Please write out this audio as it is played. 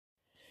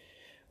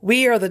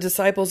We are the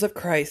disciples of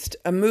Christ,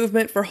 a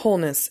movement for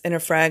wholeness in a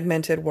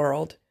fragmented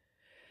world.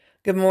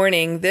 Good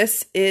morning.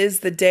 This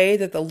is the day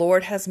that the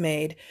Lord has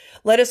made.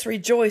 Let us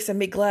rejoice and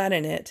be glad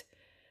in it.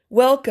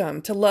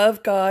 Welcome to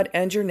Love God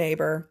and Your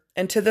Neighbor,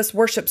 and to this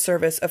worship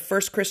service of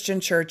First Christian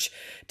Church,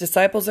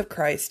 Disciples of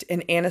Christ in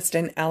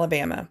Anniston,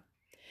 Alabama.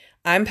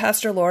 I'm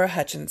Pastor Laura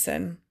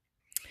Hutchinson.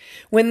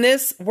 When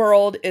this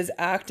world is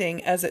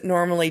acting as it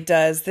normally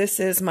does, this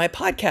is my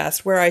podcast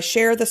where I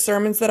share the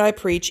sermons that I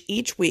preach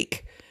each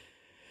week.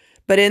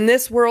 But in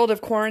this world of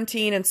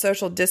quarantine and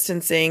social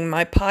distancing,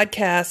 my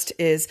podcast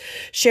is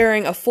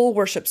sharing a full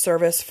worship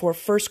service for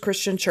First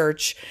Christian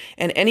Church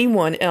and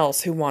anyone else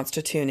who wants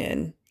to tune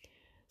in.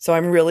 So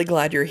I'm really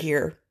glad you're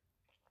here.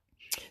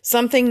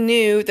 Something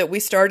new that we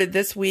started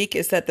this week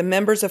is that the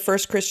members of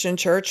First Christian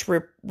Church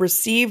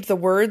received the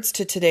words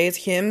to today's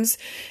hymns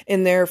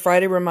in their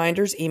Friday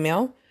Reminders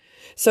email.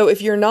 So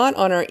if you're not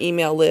on our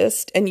email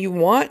list and you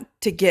want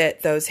to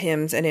get those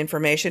hymns and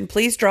information,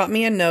 please drop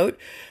me a note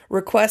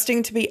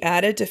requesting to be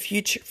added to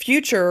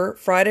future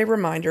Friday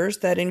Reminders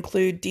that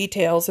include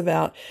details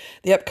about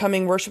the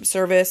upcoming worship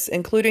service,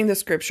 including the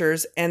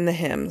scriptures and the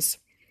hymns.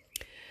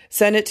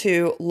 Send it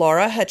to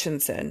Laura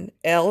Hutchinson,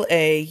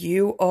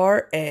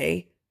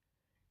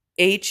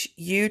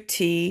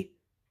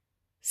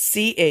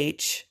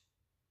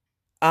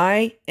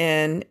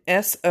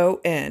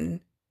 LauraHutchinson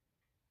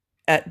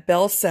at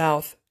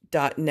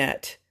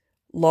bellsouth.net.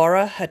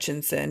 Laura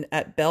Hutchinson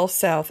at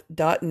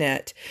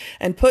bellsouth.net,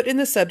 and put in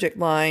the subject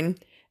line,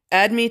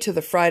 "Add me to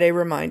the Friday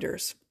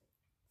Reminders."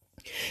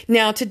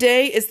 Now,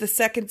 today is the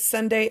second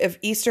Sunday of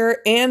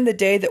Easter and the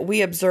day that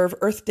we observe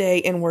Earth Day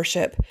in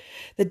worship,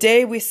 the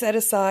day we set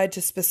aside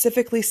to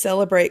specifically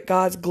celebrate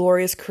God's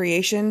glorious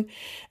creation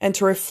and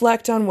to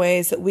reflect on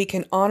ways that we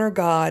can honor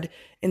God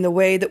in the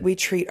way that we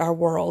treat our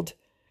world.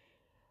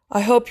 I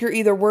hope you're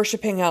either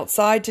worshiping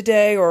outside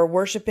today or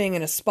worshiping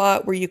in a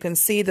spot where you can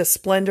see the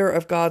splendor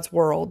of God's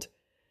world.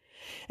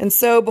 And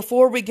so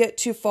before we get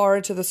too far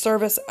into the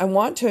service, I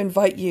want to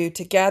invite you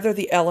to gather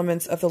the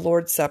elements of the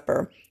Lord's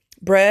Supper,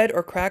 bread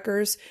or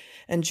crackers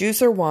and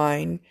juice or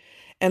wine,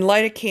 and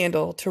light a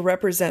candle to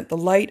represent the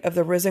light of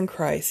the risen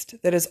Christ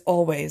that is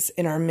always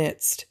in our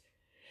midst.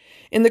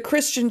 In the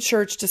Christian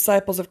Church,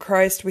 Disciples of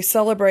Christ, we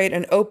celebrate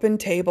an open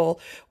table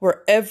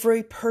where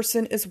every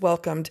person is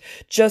welcomed,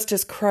 just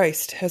as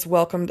Christ has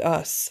welcomed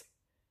us.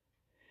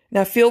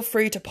 Now feel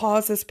free to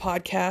pause this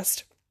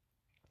podcast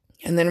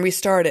and then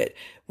restart it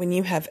when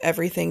you have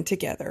everything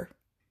together.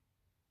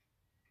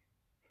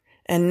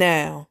 And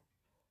now,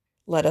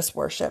 let us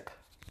worship.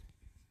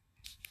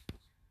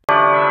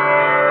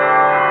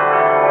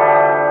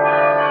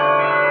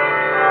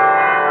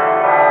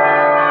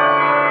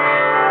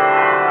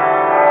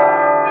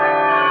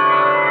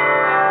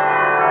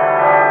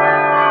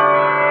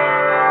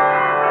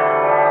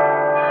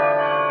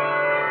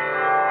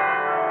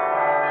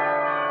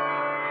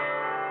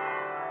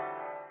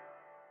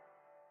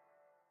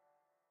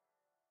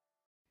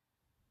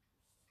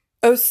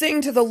 Oh, sing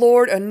to the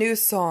Lord a new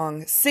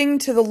song. Sing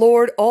to the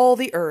Lord all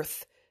the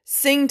earth.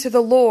 Sing to the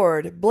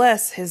Lord,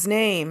 bless his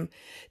name.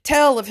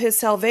 Tell of his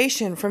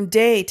salvation from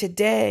day to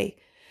day.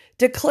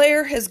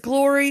 Declare his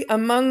glory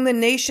among the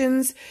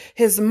nations,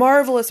 his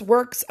marvelous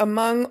works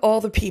among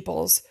all the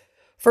peoples.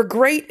 For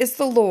great is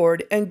the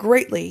Lord, and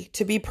greatly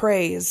to be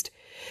praised.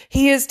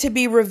 He is to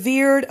be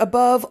revered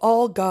above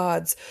all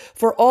gods,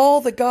 for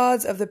all the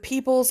gods of the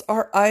peoples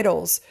are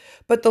idols,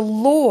 but the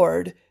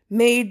Lord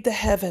made the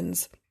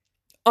heavens.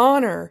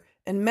 Honor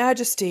and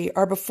majesty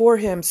are before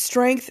him.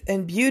 Strength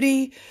and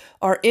beauty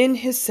are in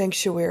his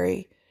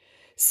sanctuary.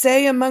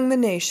 Say among the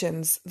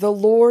nations, the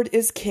Lord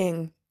is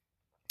king.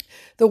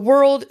 The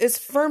world is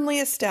firmly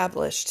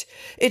established.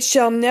 It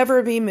shall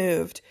never be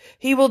moved.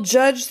 He will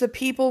judge the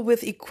people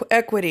with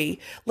equity.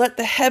 Let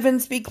the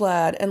heavens be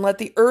glad and let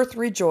the earth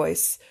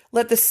rejoice.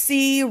 Let the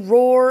sea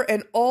roar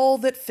and all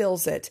that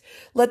fills it.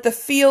 Let the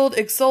field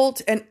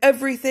exult and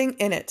everything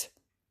in it.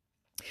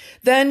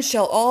 Then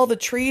shall all the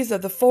trees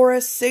of the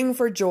forest sing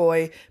for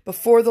joy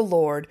before the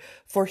Lord,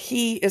 for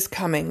he is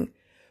coming.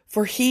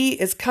 For he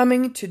is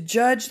coming to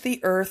judge the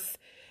earth.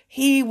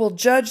 He will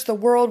judge the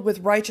world with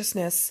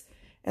righteousness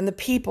and the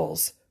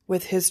peoples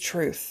with his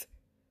truth.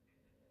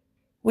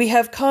 We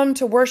have come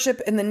to worship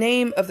in the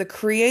name of the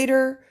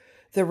Creator,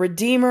 the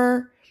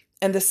Redeemer,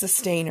 and the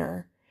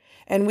Sustainer.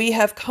 And we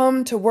have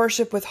come to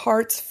worship with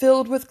hearts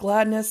filled with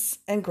gladness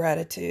and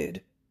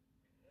gratitude.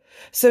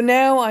 So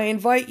now I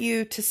invite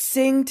you to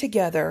sing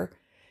together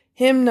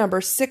hymn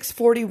number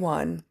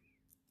 641,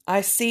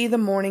 I See the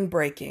Morning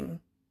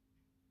Breaking.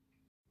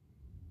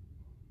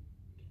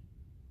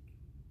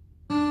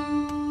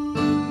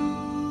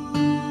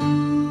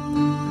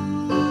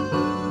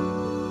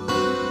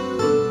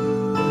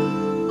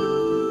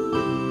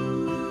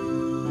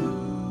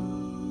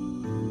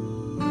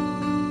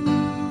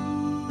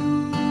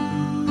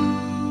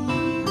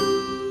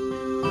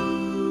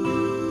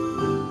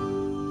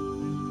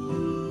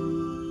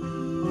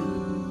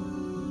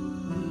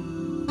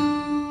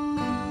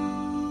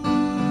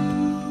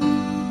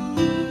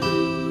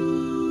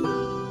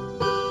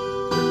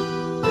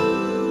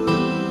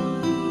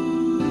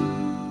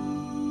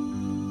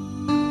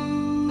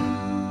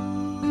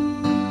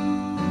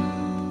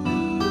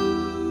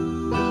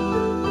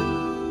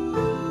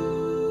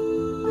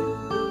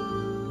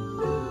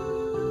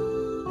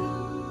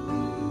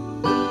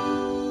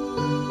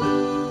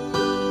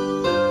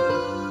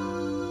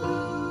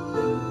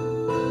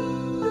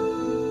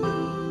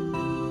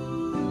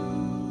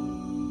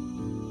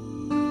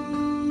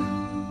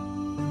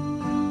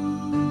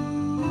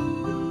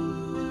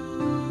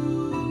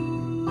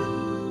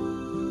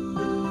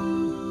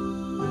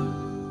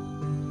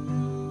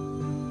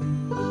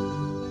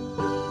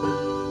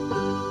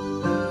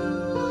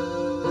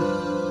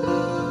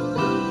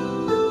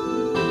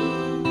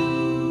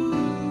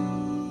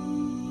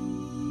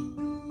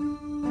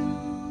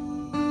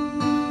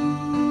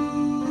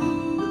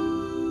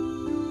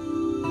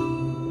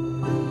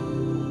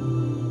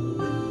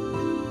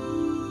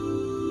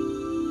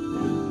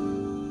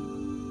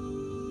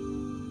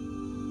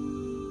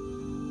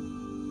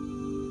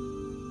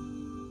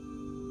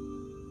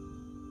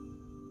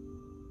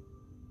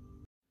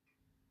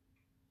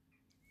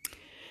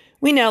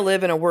 We now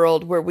live in a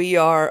world where we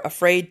are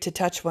afraid to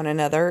touch one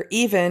another,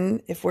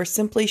 even if we're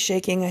simply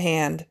shaking a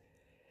hand.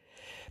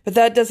 But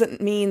that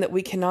doesn't mean that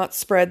we cannot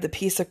spread the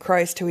peace of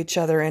Christ to each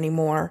other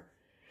anymore.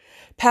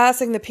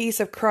 Passing the peace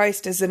of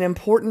Christ is an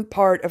important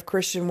part of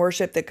Christian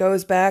worship that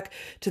goes back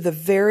to the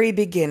very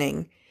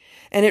beginning,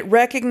 and it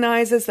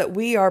recognizes that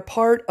we are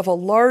part of a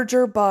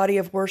larger body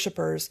of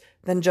worshipers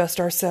than just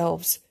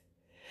ourselves.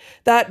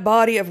 That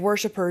body of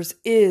worshipers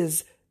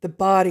is the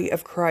body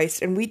of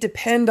Christ, and we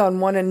depend on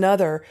one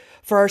another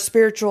for our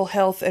spiritual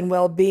health and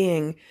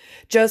well-being,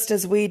 just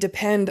as we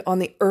depend on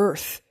the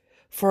earth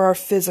for our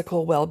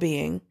physical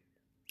well-being.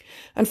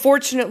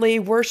 Unfortunately,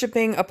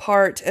 worshiping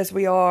apart as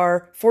we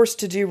are forced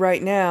to do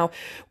right now,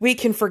 we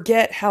can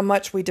forget how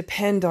much we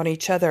depend on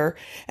each other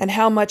and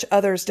how much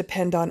others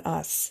depend on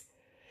us.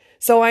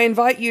 So I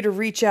invite you to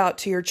reach out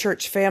to your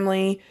church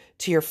family,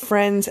 to your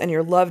friends and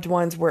your loved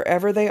ones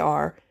wherever they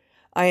are.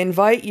 I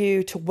invite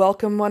you to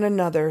welcome one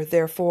another,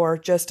 therefore,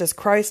 just as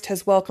Christ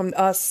has welcomed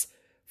us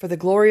for the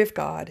glory of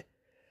God.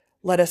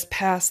 Let us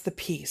pass the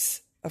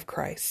peace of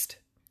Christ.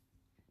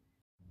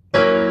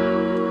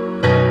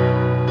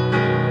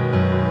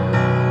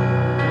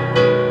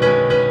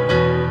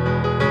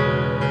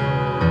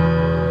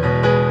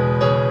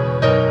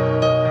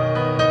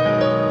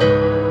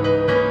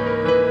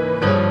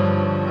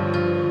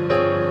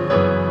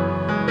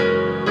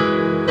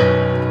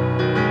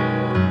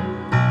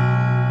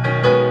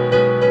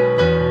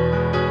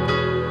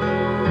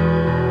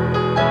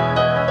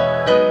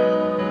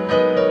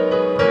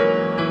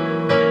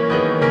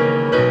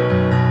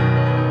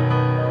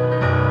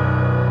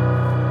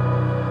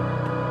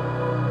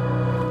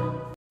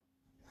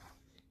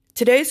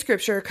 Today's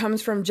scripture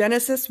comes from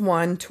Genesis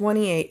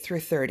 1:28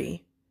 through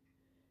 30.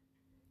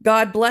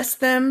 God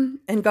blessed them,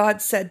 and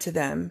God said to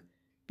them,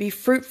 "Be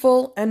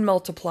fruitful and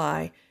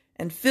multiply,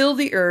 and fill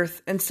the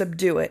earth and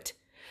subdue it,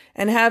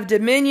 and have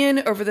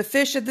dominion over the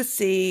fish of the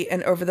sea,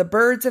 and over the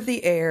birds of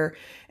the air,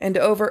 and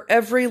over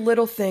every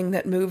little thing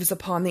that moves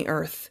upon the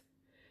earth."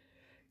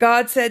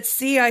 God said,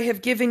 "See, I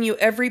have given you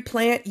every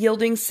plant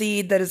yielding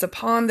seed that is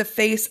upon the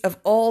face of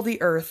all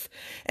the earth,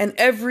 and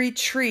every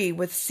tree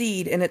with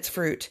seed in its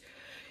fruit.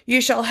 You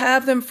shall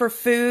have them for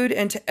food,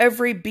 and to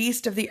every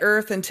beast of the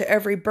earth, and to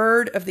every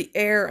bird of the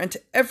air, and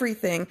to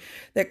everything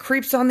that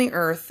creeps on the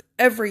earth,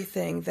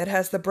 everything that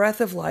has the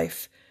breath of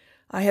life.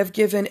 I have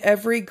given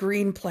every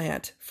green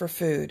plant for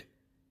food."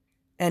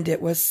 And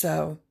it was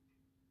so.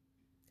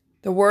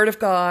 The word of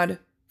God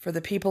for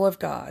the people of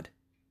God.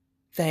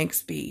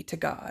 Thanks be to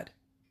God.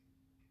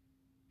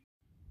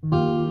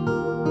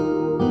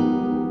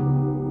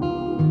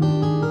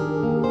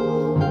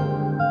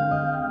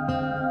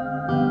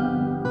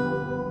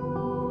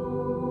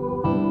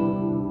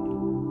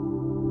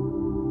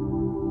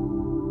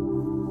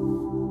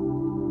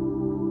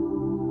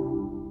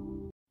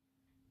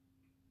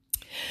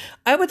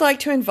 I would like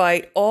to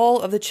invite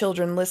all of the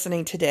children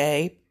listening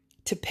today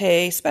to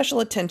pay special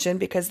attention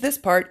because this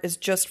part is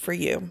just for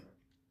you.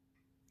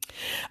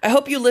 I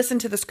hope you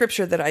listened to the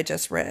scripture that I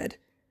just read.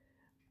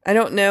 I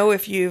don't know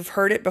if you've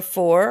heard it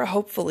before.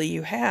 Hopefully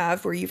you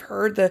have, where you've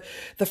heard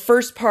the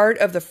first part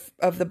of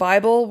the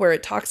Bible where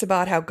it talks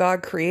about how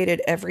God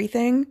created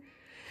everything.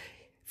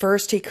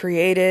 First, he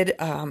created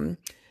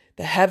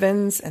the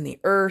heavens and the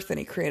earth, and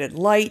he created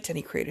light, and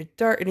he created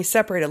dark, and he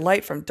separated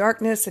light from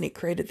darkness, and he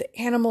created the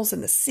animals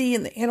in the sea,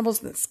 and the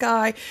animals in the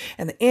sky,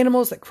 and the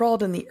animals that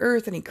crawled in the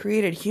earth, and he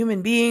created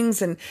human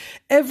beings and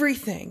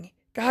everything.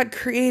 God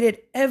created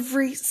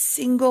every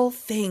single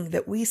thing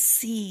that we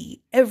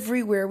see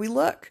everywhere we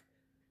look.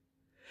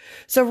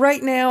 So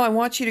right now, I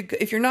want you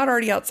to, if you're not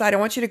already outside, I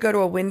want you to go to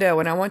a window,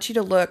 and I want you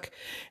to look,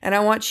 and I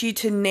want you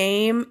to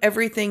name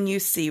everything you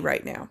see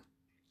right now.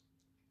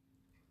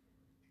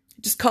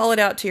 Just call it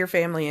out to your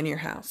family in your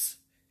house.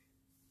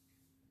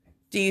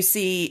 Do you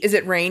see, is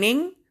it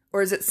raining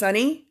or is it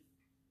sunny?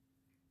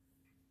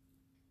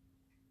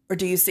 Or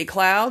do you see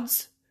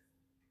clouds?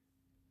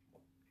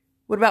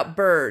 What about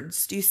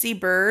birds? Do you see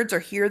birds or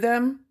hear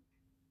them?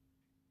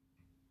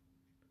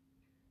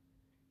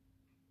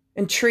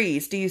 And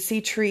trees, do you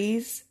see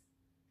trees?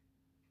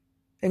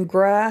 And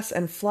grass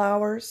and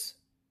flowers?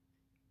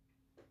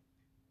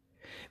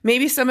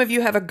 Maybe some of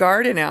you have a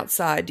garden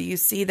outside. Do you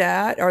see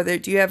that?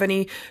 Do you have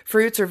any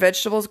fruits or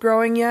vegetables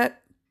growing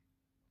yet?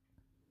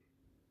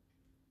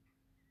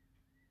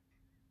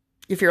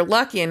 If you're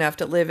lucky enough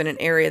to live in an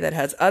area that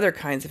has other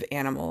kinds of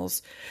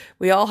animals,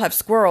 we all have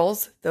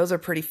squirrels. Those are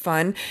pretty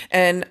fun.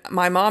 And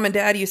my mom and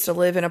dad used to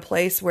live in a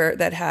place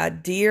that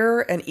had deer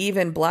and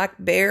even black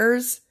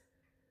bears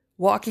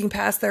walking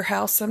past their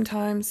house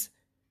sometimes.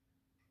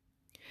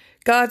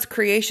 God's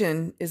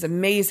creation is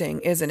amazing,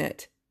 isn't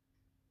it?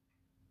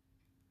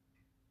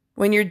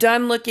 When you're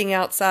done looking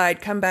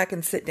outside, come back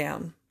and sit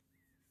down.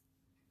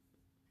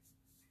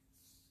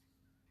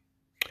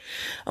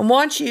 I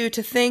want you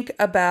to think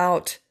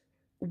about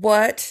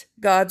what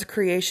God's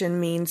creation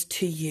means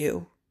to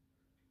you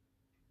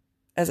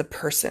as a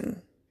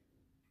person.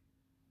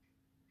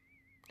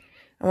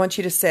 I want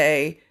you to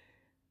say,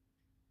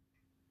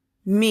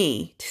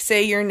 me, to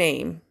say your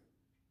name.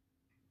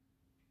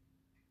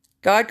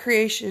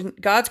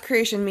 God's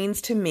creation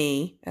means to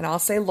me, and I'll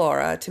say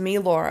Laura, to me,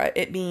 Laura,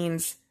 it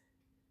means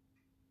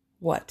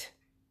what?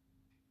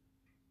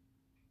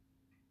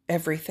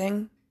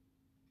 Everything.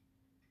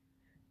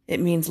 It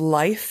means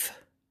life.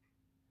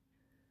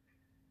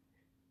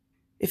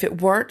 If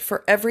it weren't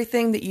for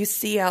everything that you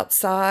see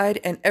outside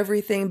and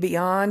everything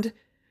beyond,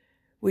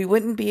 we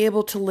wouldn't be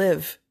able to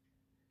live.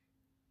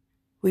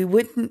 We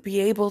wouldn't be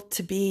able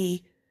to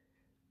be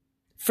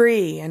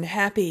free and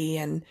happy,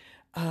 and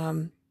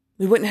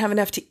we wouldn't have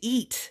enough to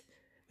eat.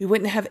 We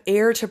wouldn't have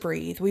air to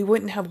breathe. We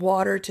wouldn't have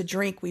water to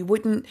drink. We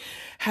wouldn't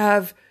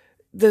have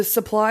the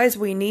supplies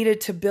we needed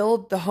to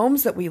build the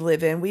homes that we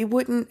live in. We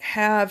wouldn't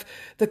have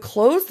the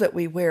clothes that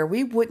we wear.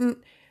 We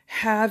wouldn't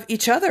have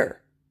each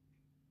other.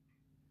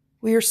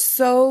 We are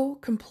so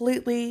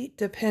completely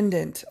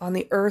dependent on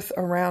the earth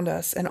around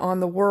us and on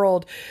the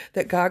world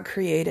that God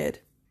created.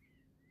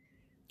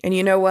 And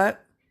you know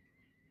what?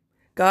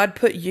 God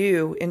put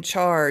you in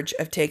charge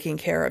of taking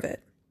care of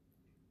it.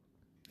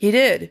 He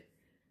did.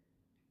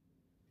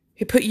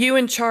 He put you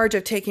in charge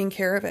of taking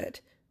care of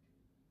it.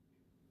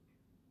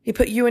 He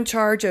put you in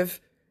charge of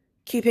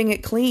keeping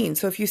it clean.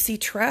 So if you see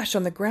trash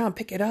on the ground,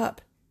 pick it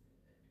up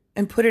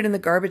and put it in the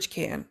garbage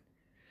can.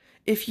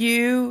 If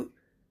you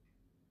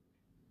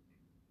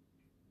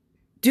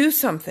do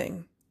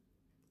something,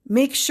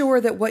 make sure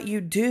that what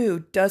you do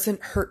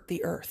doesn't hurt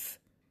the earth,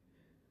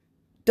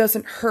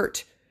 doesn't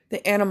hurt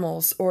the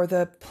animals or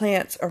the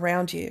plants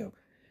around you.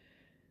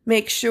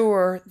 Make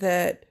sure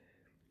that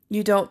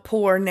you don't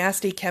pour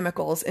nasty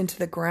chemicals into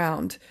the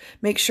ground.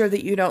 Make sure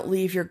that you don't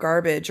leave your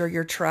garbage or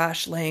your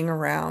trash laying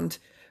around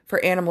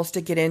for animals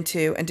to get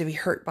into and to be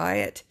hurt by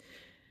it.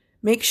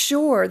 Make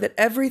sure that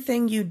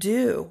everything you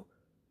do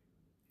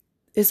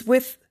is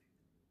with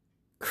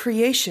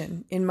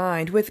creation in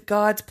mind, with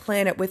God's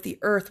planet, with the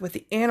earth, with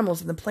the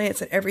animals and the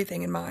plants and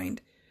everything in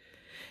mind.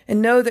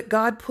 And know that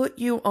God put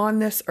you on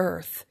this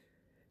earth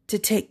to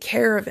take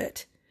care of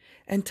it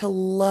and to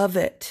love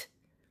it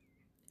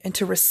and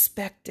to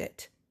respect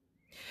it.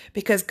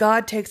 Because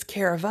God takes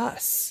care of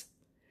us,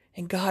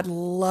 and God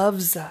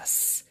loves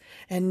us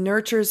and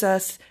nurtures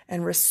us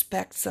and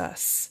respects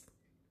us.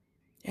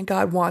 And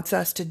God wants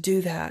us to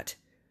do that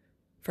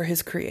for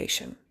His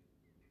creation.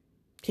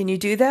 Can you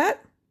do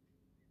that?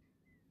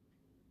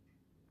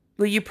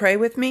 Will you pray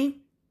with me?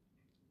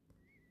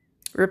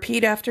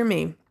 Repeat after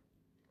me.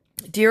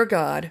 Dear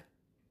God,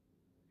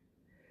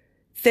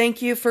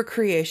 thank you for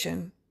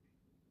creation,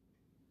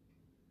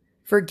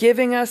 for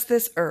giving us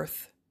this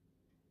earth,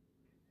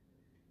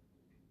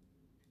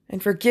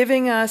 and for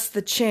giving us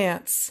the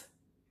chance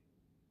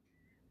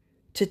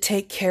to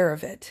take care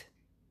of it.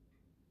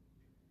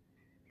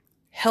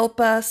 Help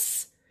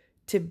us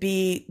to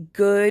be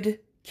good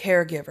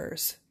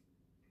caregivers.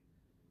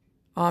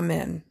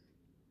 Amen.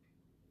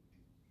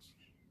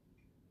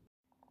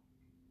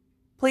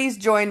 Please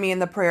join me in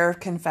the prayer of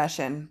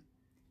confession.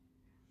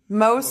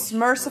 Most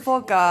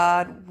merciful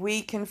God,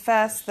 we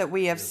confess that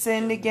we have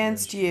sinned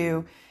against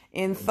you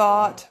in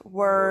thought,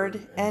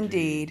 word, and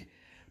deed,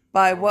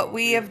 by what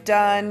we have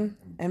done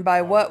and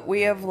by what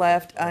we have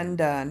left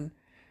undone.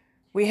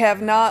 We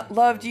have not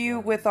loved you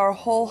with our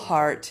whole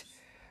heart.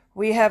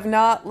 We have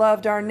not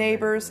loved our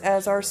neighbors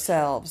as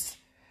ourselves.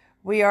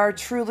 We are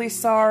truly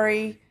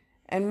sorry,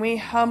 and we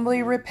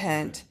humbly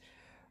repent.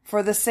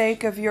 For the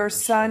sake of your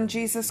Son,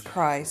 Jesus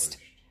Christ,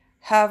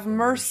 have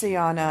mercy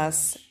on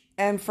us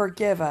and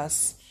forgive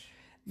us,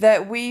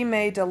 that we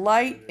may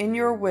delight in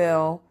your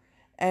will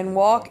and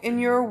walk in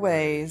your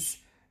ways,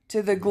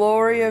 to the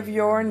glory of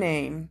your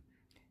name.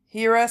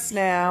 Hear us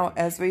now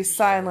as we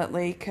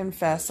silently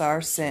confess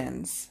our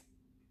sins.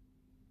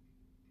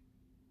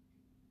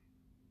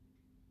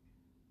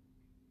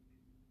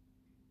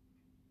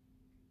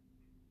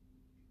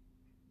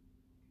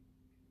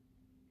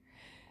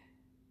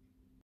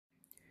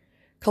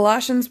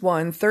 Colossians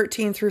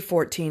 1:13 through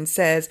 14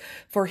 says,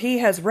 "For he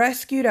has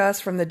rescued us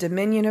from the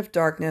dominion of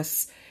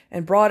darkness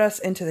and brought us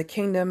into the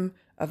kingdom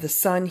of the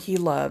Son he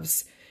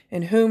loves,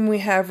 in whom we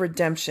have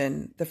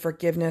redemption, the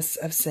forgiveness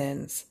of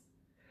sins."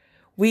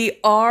 We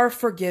are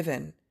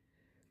forgiven.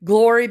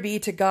 Glory be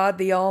to God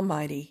the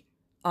Almighty.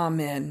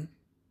 Amen.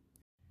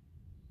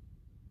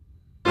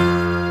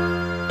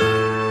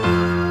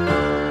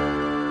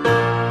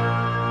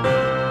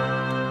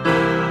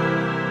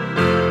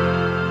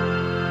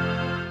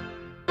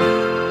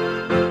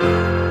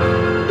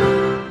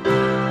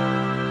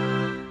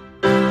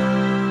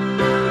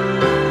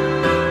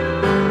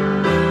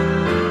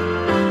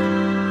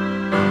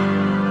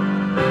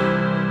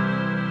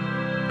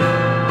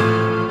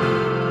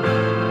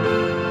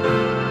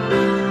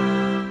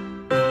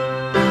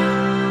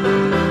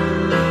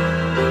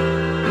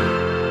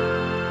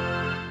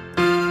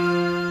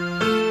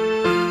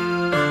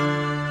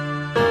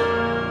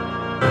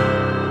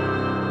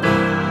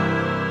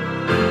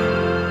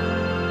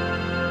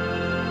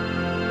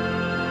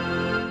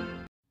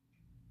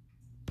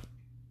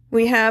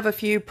 We have a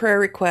few prayer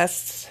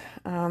requests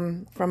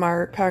from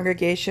our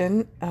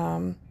congregation.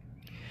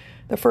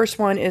 The first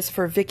one is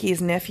for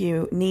Vicky's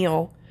nephew,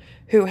 Neil,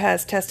 who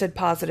has tested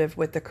positive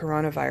with the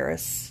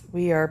coronavirus.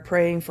 We are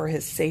praying for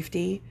his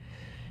safety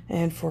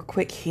and for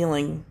quick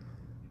healing.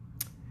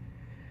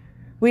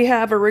 We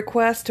have a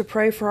request to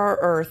pray for our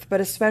earth, but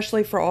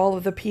especially for all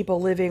of the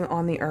people living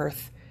on the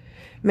earth.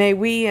 May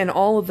we and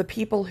all of the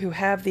people who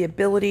have the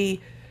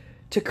ability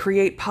to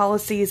create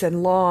policies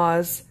and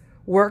laws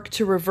work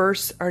to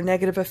reverse our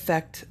negative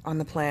effect on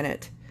the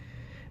planet.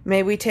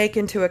 May we take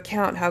into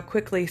account how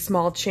quickly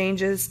small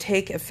changes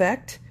take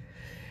effect,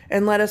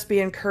 and let us be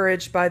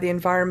encouraged by the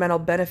environmental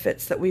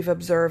benefits that we've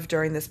observed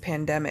during this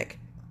pandemic.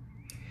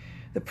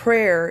 The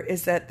prayer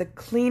is that the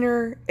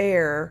cleaner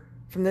air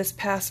from this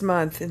past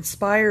month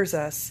inspires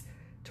us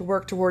to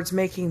work towards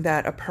making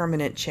that a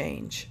permanent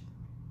change.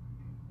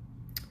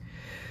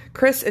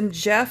 Chris and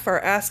Jeff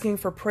are asking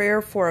for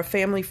prayer for a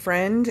family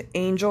friend,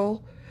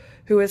 Angel,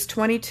 who is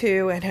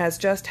 22 and has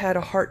just had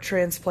a heart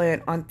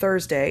transplant on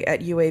Thursday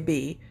at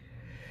UAB.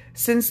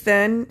 Since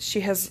then,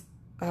 she has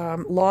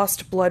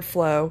lost blood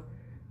flow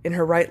in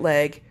her right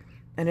leg,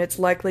 and it's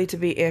likely to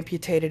be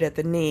amputated at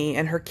the knee,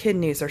 and her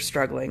kidneys are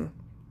struggling.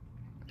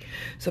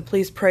 So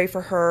please pray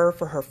for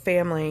her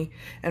family,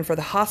 and for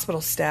the hospital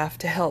staff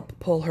to help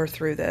pull her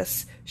through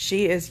this.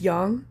 She is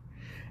young,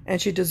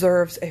 and she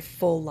deserves a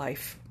full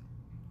life.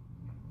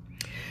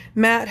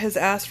 Matt has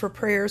asked for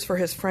prayers for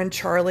his friend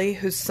Charlie,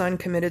 whose son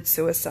committed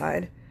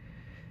suicide.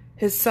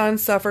 His son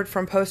suffered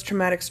from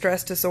post-traumatic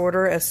stress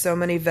disorder, as so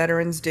many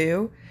veterans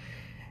do,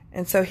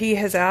 and so he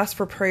has asked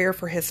for prayer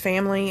for his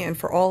family and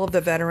for all of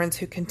the veterans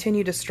who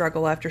continue to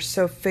struggle after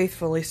so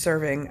faithfully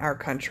serving our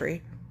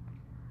country.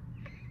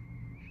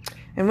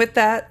 And with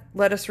that,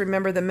 let us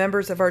remember the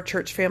members of our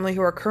church family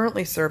who are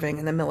currently serving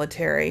in the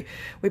military.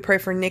 We pray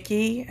for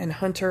Nikki and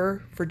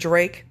Hunter, for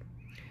Drake,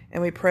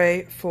 and we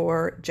pray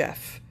for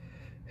Jeff,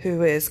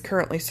 who is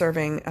currently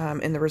serving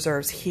in the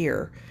reserves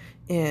here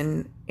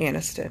in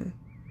Anniston.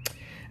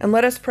 And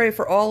let us pray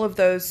for all of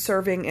those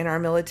serving in our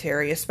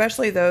military,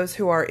 especially those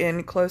who are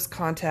in close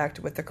contact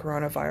with the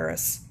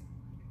coronavirus.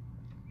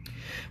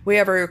 We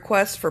have a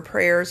request for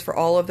prayers for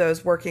all of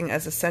those working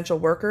as essential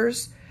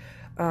workers,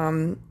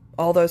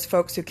 all those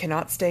folks who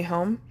cannot stay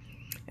home.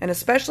 And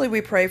especially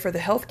we pray for the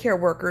healthcare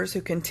workers who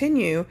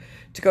continue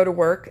to go to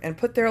work and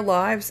put their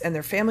lives and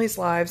their families'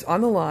 lives on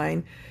the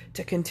line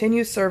to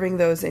continue serving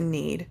those in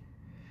need.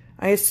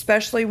 I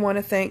especially want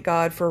to thank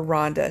God for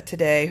Rhonda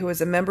today, who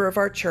is a member of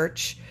our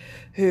church,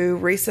 who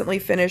recently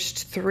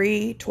finished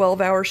 3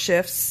 12-hour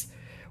shifts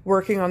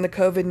working on the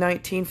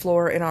COVID-19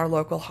 floor in our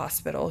local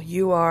hospital.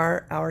 You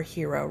are our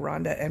hero,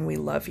 Rhonda, and we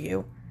love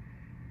you.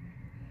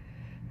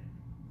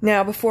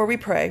 Now, before we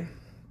pray,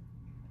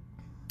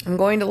 I'm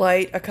going to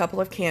light a couple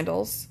of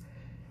candles.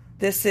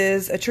 This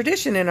is a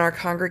tradition in our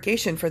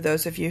congregation for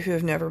those of you who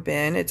have never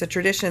been. It's a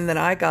tradition that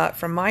I got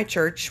from my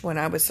church when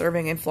I was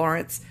serving in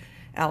Florence,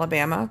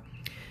 Alabama.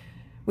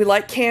 We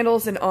light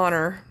candles in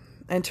honor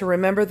and to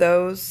remember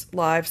those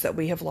lives that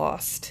we have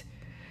lost.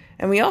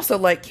 And we also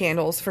light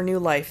candles for new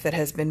life that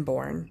has been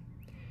born.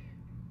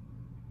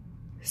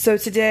 So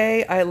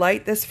today I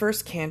light this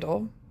first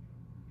candle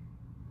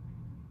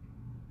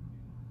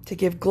to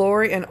give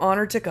glory and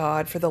honor to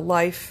God for the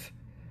life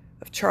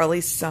of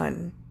Charlie's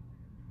son.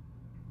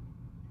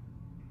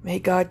 May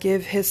God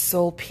give his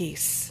soul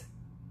peace.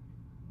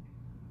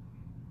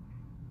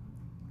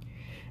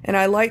 And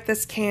I light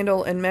this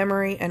candle in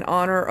memory and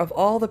honor of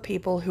all the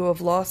people who have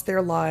lost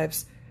their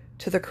lives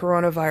to the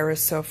coronavirus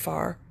so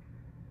far.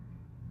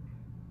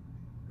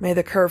 May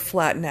the curve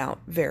flatten out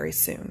very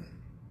soon.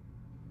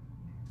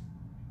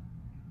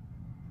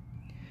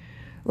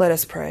 Let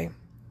us pray.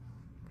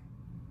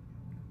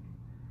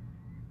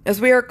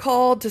 As we are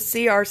called to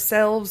see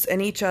ourselves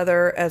and each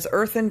other as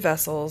earthen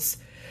vessels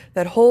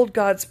that hold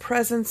God's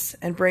presence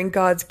and bring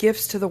God's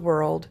gifts to the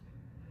world,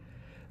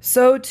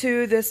 so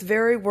too this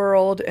very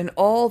world and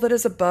all that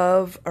is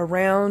above,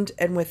 around,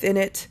 and within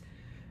it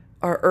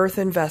are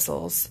earthen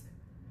vessels,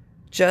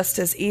 just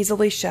as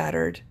easily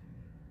shattered,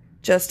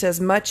 just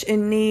as much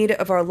in need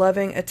of our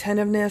loving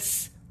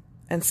attentiveness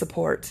and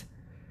support.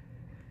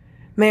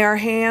 May our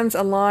hands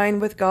align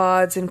with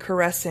God's in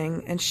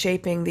caressing and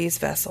shaping these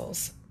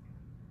vessels.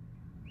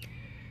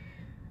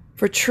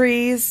 For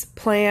trees,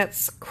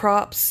 plants,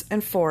 crops,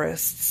 and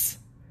forests,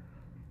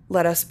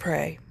 let us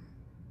pray.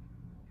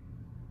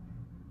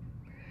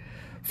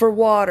 For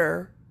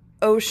water,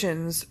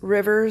 oceans,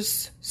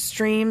 rivers,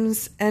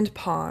 streams, and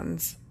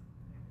ponds,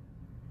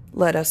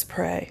 let us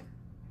pray.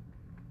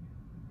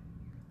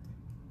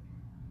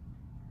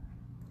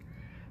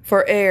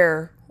 For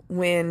air,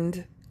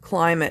 wind,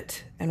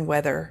 climate, and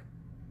weather,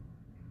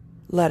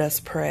 let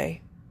us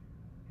pray.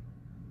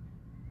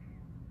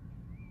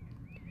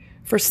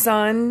 For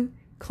sun,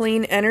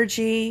 clean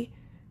energy,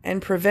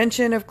 and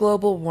prevention of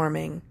global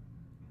warming,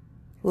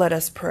 let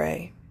us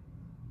pray.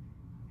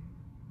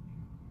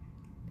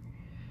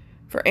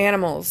 For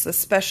animals,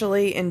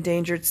 especially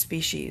endangered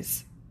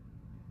species,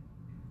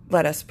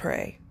 let us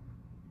pray.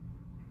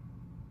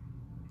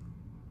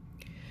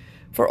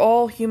 For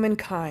all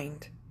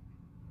humankind,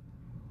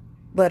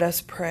 let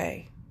us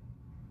pray.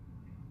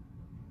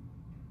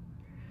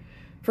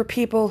 for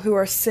people who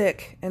are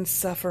sick and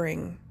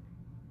suffering,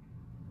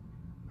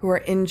 who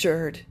are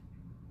injured,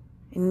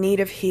 in need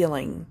of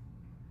healing.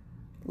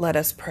 Let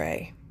us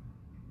pray.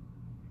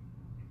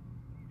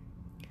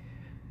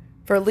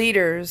 For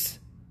leaders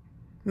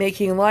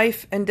making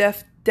life and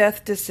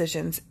death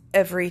decisions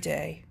every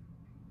day,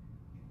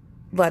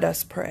 let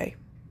us pray.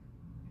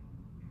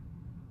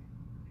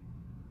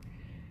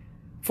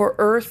 For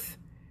earth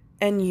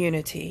and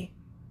unity,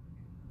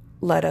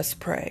 let us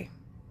pray.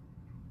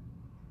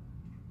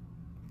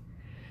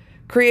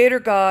 Creator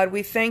God,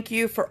 we thank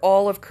you for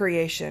all of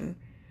creation.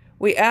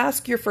 We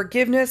ask your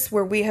forgiveness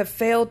where we have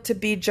failed to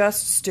be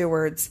just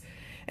stewards,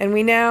 and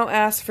we now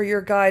ask for your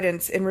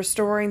guidance in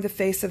restoring the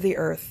face of the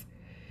earth.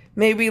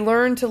 May we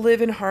learn to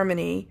live in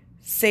harmony,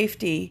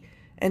 safety,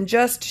 and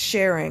just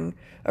sharing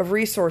of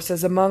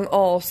resources among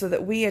all so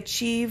that we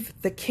achieve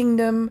the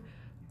kingdom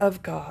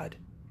of God.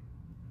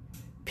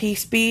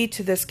 Peace be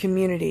to this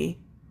community.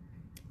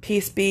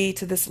 Peace be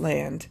to this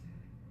land.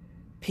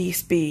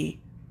 Peace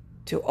be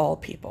to all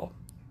people.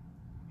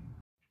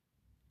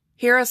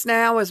 Hear us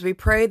now as we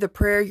pray the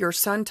prayer your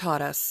Son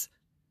taught us.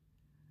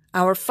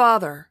 Our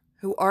Father,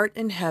 who art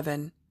in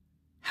heaven,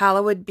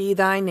 hallowed be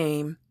thy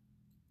name.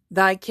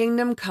 Thy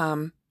kingdom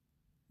come,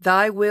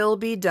 thy will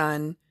be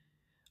done,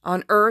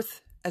 on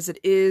earth as it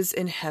is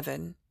in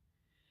heaven.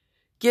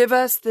 Give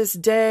us this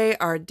day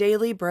our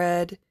daily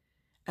bread,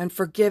 and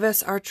forgive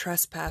us our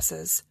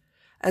trespasses,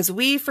 as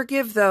we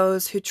forgive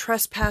those who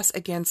trespass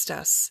against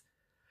us.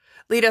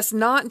 Lead us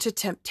not into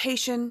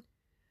temptation,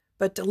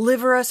 but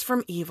deliver us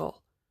from evil.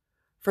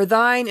 For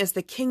thine is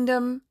the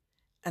kingdom,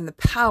 and the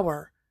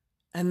power,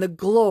 and the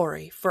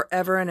glory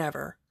forever and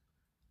ever.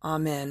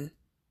 Amen.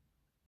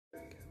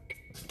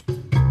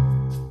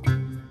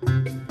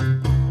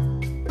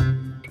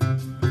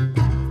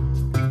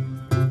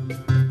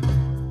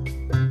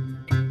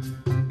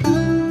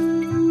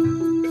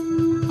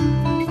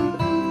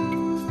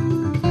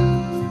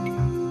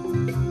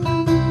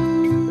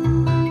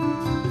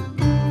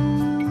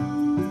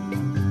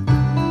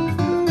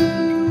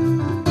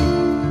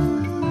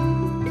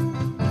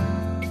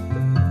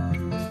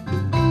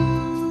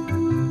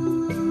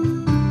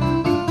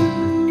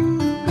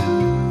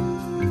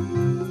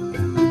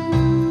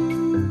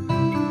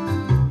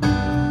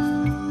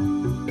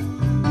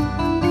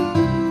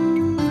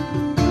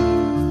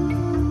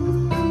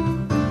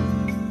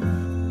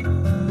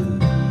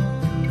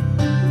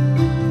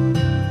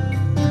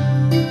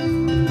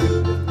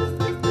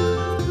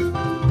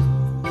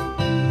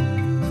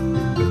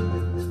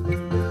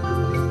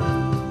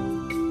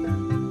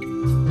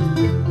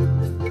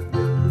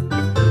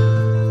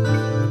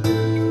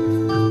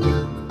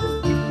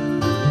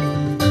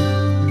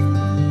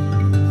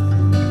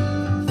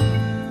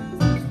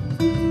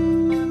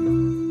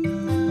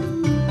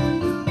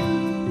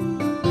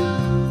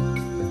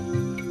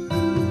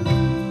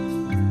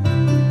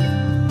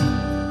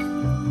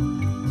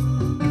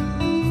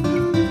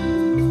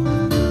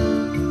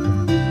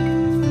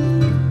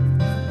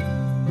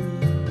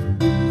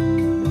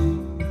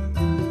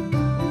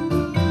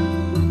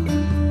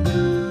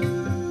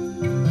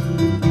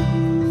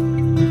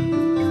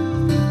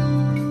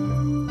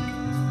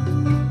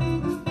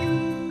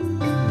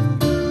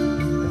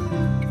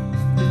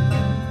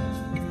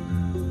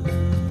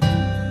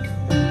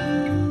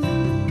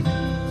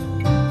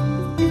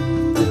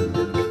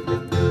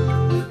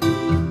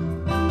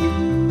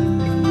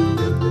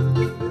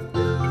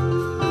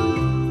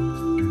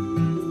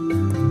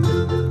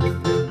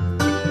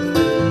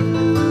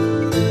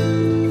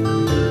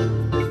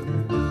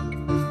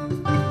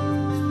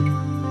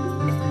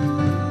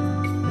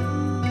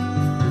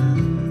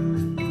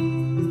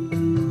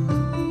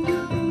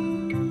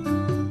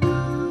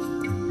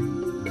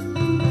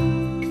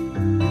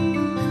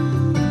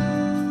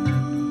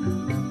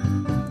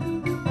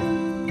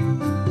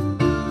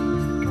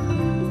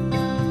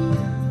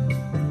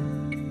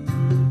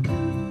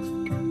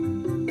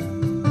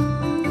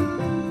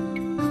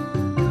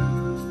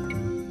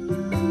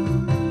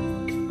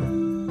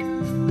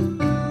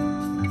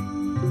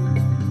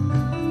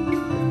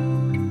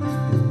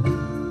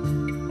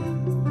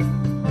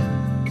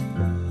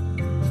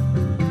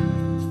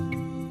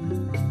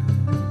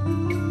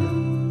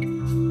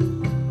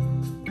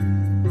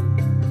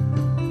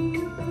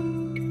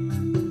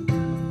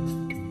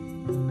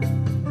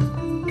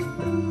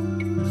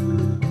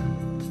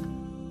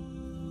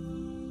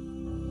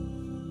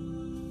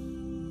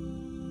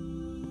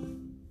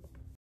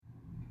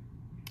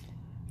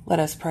 Let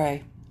us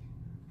pray.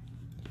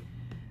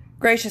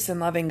 Gracious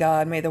and loving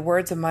God, may the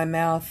words of my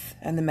mouth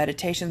and the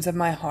meditations of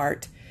my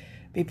heart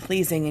be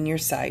pleasing in your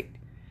sight,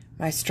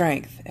 my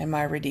strength and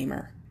my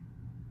Redeemer.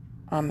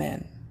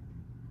 Amen.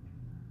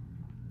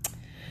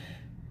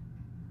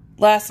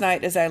 Last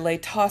night, as I lay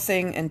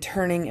tossing and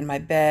turning in my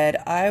bed,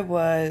 I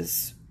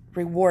was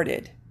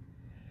rewarded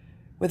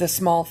with a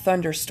small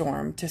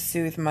thunderstorm to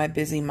soothe my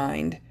busy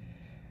mind.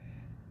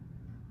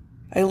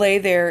 I lay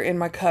there in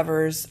my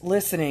covers,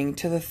 listening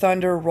to the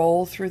thunder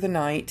roll through the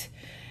night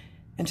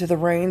and to the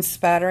rain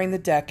spattering the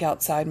deck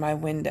outside my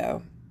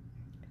window.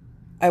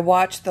 I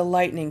watched the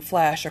lightning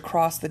flash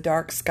across the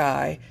dark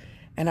sky,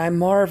 and I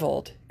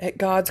marveled at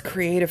God's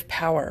creative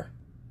power.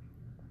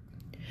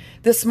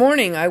 This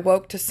morning I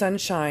woke to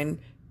sunshine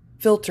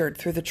filtered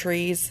through the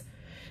trees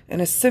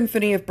and a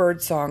symphony of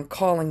birdsong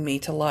calling me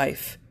to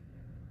life.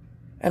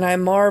 And I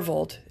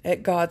marveled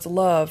at God's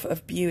love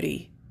of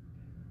beauty.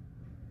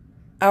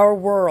 Our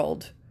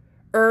world,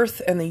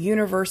 Earth and the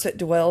universe it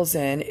dwells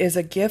in, is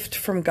a gift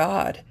from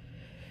God.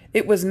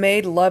 It was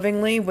made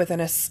lovingly with an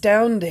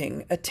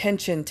astounding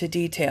attention to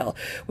detail,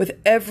 with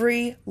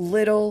every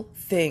little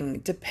thing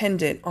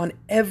dependent on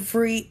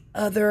every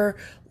other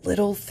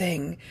little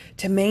thing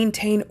to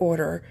maintain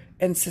order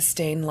and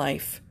sustain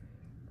life.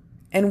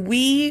 And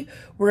we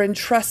were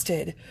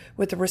entrusted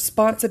with the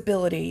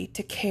responsibility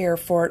to care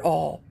for it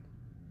all.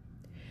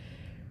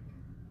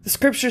 The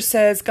scripture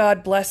says,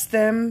 God blessed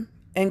them,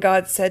 and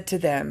God said to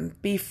them,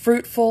 be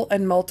fruitful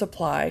and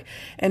multiply,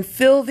 and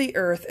fill the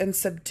earth and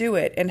subdue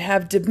it, and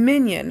have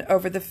dominion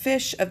over the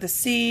fish of the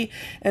sea,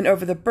 and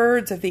over the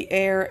birds of the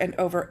air, and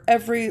over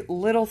every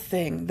little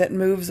thing that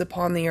moves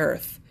upon the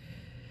earth.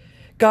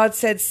 God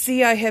said,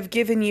 see, I have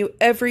given you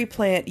every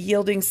plant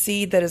yielding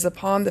seed that is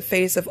upon the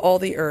face of all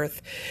the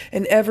earth,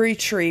 and every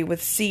tree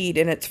with seed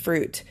in its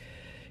fruit.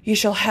 You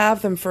shall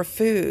have them for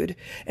food,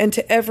 and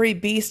to every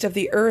beast of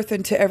the earth,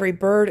 and to every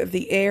bird of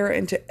the air,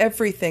 and to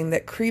everything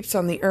that creeps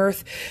on the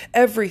earth,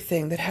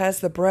 everything that has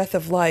the breath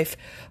of life,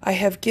 I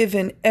have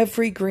given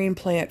every green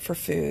plant for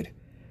food.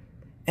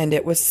 And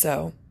it was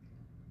so.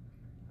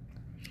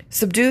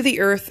 Subdue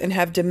the earth and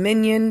have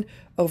dominion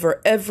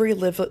over every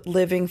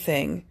living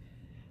thing.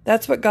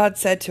 That's what God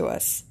said to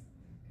us.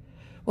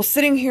 Well,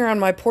 sitting here on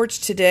my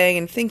porch today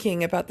and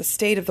thinking about the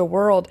state of the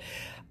world,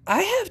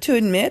 I have to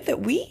admit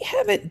that we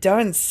haven't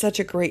done such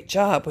a great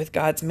job with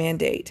God's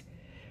mandate.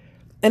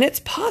 And it's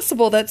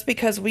possible that's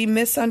because we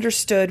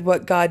misunderstood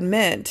what God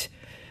meant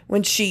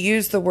when she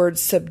used the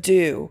words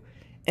subdue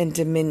and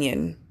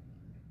dominion.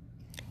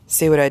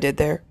 See what I did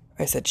there?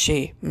 I said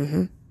she.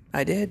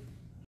 I did.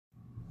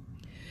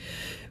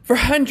 For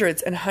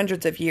hundreds and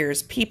hundreds of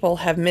years, people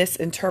have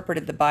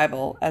misinterpreted the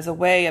Bible as a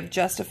way of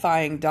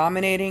justifying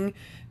dominating,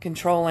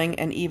 controlling,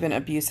 and even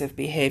abusive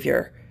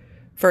behavior.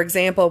 For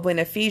example, when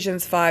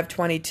Ephesians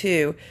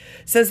 5:22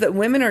 says that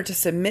women are to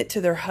submit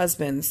to their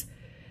husbands,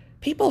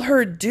 people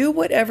heard, do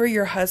whatever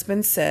your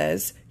husband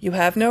says. You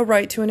have no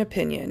right to an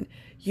opinion.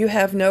 You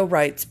have no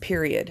rights,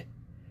 period.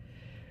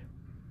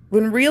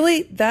 When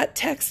really that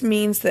text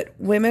means that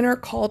women are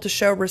called to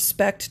show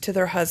respect to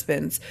their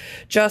husbands,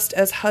 just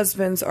as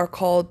husbands are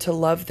called to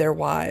love their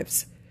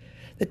wives.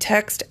 The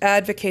text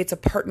advocates a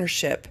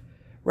partnership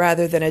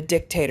rather than a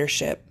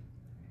dictatorship.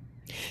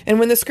 And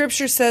when the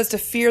scripture says to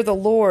fear the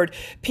Lord,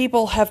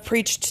 people have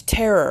preached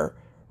terror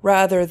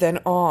rather than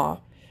awe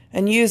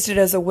and used it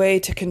as a way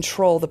to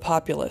control the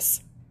populace.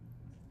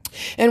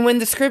 And when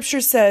the scripture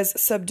says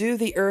subdue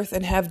the earth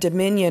and have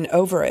dominion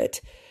over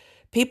it,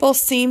 people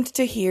seemed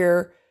to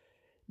hear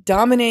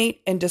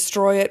dominate and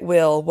destroy at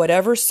will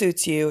whatever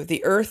suits you.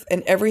 The earth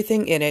and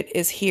everything in it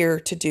is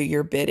here to do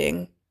your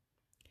bidding.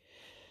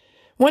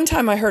 One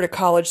time I heard a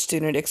college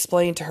student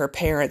explain to her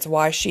parents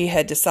why she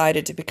had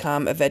decided to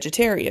become a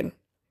vegetarian.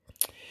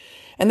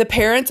 And the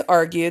parents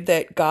argued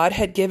that God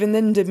had given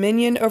them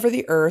dominion over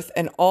the earth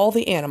and all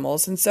the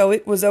animals, and so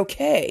it was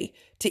okay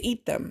to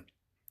eat them.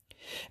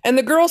 And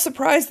the girl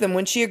surprised them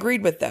when she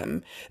agreed with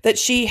them that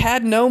she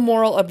had no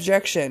moral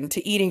objection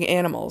to eating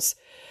animals,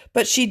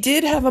 but she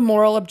did have a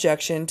moral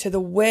objection to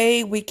the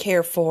way we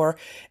care for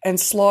and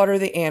slaughter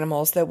the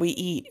animals that we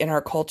eat in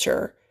our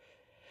culture.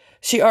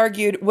 She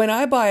argued, when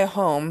I buy a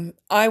home,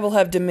 I will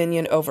have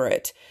dominion over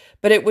it,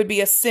 but it would be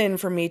a sin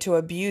for me to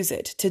abuse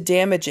it, to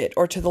damage it,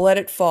 or to let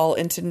it fall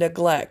into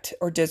neglect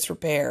or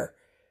disrepair.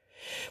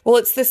 Well,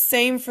 it's the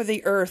same for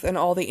the earth and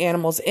all the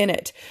animals in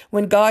it.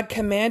 When God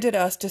commanded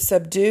us to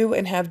subdue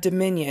and have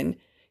dominion,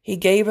 He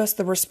gave us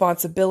the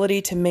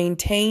responsibility to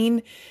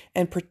maintain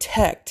and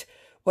protect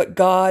what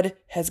God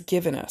has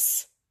given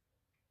us.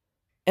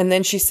 And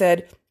then she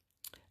said,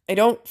 I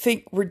don't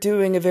think we're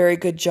doing a very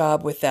good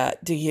job with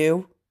that, do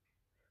you?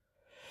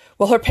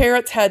 Well, her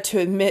parents had to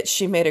admit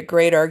she made a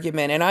great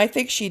argument, and I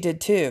think she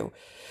did too.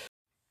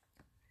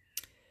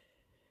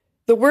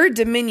 The word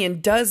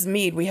dominion does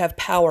mean we have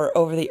power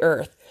over the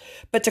earth,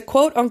 but to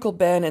quote Uncle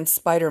Ben in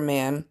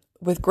Spider-Man,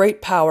 with great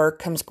power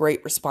comes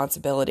great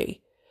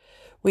responsibility.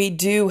 We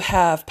do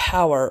have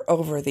power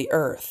over the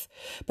earth,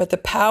 but the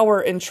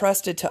power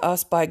entrusted to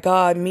us by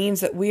God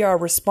means that we are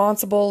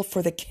responsible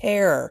for the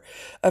care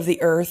of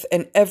the earth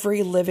and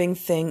every living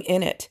thing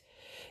in it.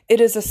 It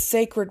is a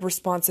sacred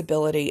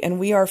responsibility, and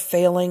we are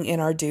failing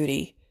in our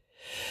duty.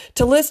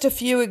 To list a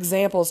few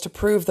examples to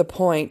prove the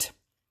point,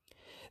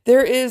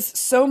 there is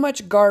so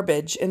much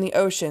garbage in the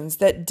oceans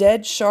that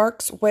dead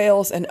sharks,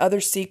 whales, and other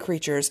sea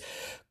creatures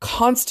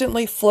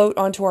constantly float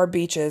onto our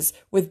beaches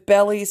with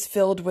bellies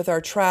filled with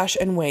our trash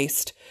and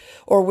waste,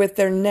 or with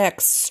their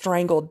necks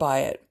strangled by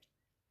it.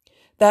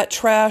 That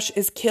trash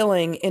is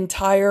killing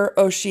entire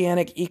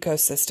oceanic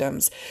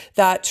ecosystems.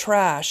 That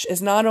trash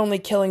is not only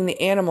killing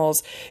the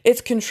animals, it's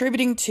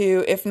contributing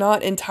to, if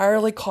not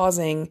entirely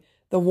causing,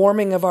 the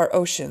warming of our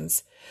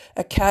oceans,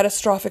 a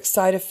catastrophic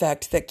side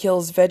effect that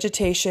kills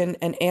vegetation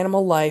and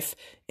animal life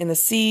in the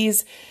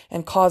seas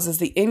and causes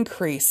the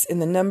increase in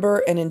the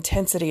number and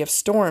intensity of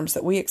storms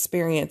that we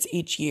experience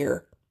each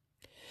year.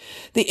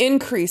 The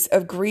increase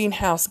of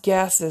greenhouse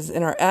gases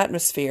in our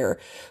atmosphere,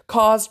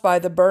 caused by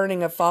the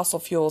burning of fossil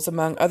fuels,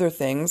 among other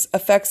things,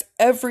 affects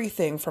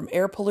everything from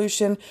air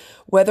pollution,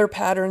 weather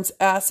patterns,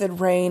 acid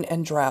rain,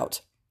 and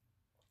drought.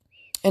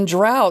 And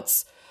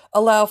droughts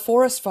allow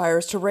forest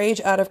fires to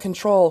rage out of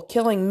control,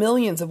 killing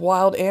millions of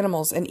wild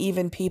animals and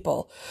even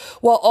people,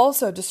 while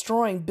also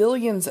destroying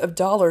billions of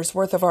dollars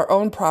worth of our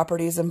own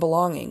properties and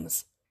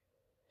belongings.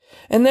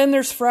 And then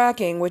there's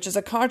fracking, which is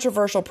a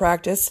controversial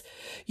practice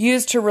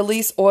used to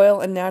release oil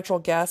and natural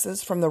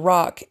gases from the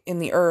rock in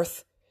the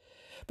earth,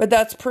 but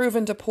that's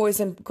proven to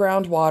poison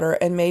groundwater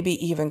and maybe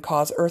even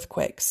cause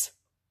earthquakes.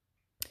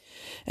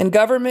 And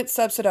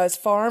government-subsidized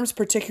farms,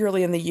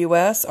 particularly in the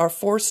U.S., are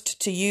forced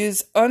to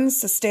use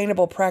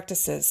unsustainable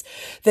practices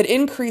that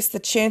increase the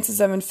chances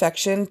of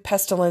infection,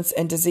 pestilence,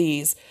 and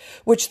disease,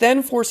 which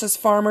then forces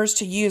farmers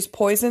to use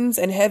poisons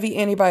and heavy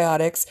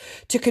antibiotics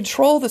to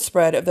control the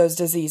spread of those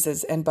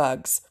diseases and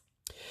bugs.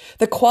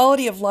 The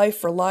quality of life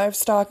for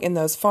livestock in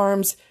those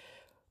farms,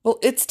 well,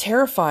 it's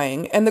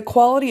terrifying, and the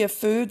quality of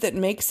food that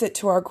makes it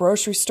to our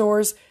grocery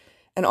stores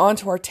and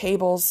onto our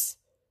tables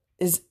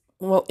is,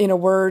 well, in a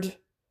word,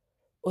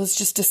 well, it's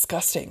just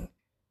disgusting.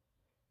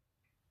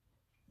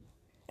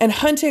 And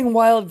hunting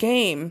wild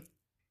game,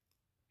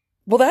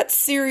 well, that's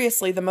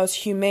seriously the most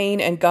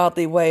humane and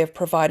godly way of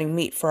providing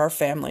meat for our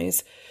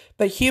families.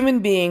 But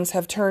human beings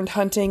have turned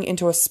hunting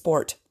into a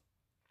sport.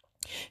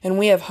 And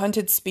we have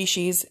hunted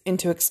species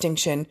into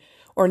extinction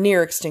or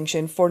near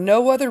extinction for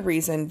no other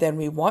reason than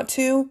we want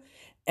to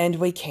and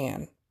we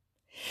can.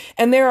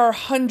 And there are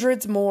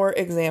hundreds more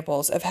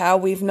examples of how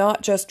we've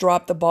not just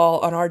dropped the ball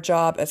on our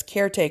job as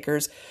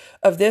caretakers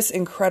of this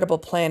incredible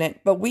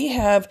planet, but we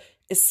have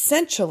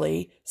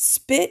essentially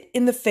spit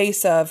in the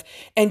face of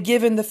and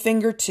given the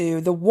finger to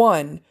the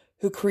one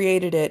who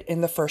created it in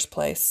the first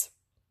place.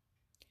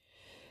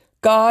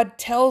 God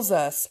tells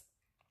us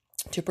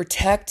to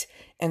protect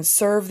and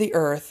serve the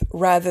earth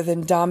rather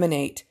than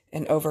dominate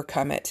and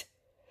overcome it.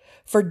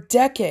 For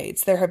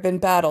decades, there have been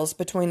battles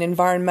between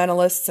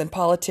environmentalists and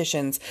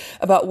politicians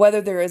about whether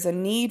there is a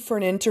need for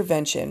an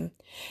intervention.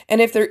 And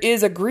if there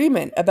is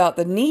agreement about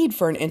the need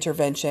for an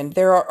intervention,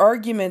 there are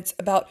arguments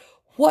about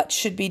what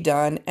should be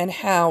done and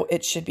how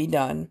it should be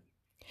done.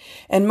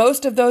 And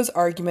most of those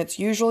arguments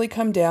usually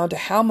come down to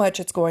how much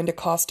it's going to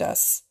cost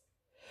us.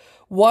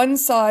 One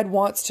side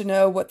wants to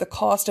know what the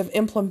cost of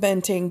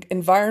implementing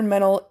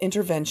environmental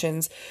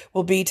interventions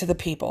will be to the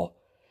people.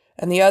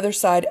 And the other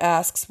side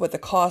asks what the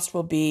cost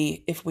will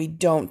be if we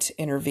don't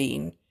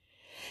intervene.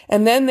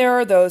 And then there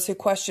are those who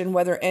question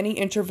whether any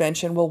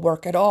intervention will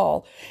work at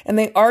all, and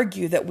they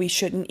argue that we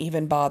shouldn't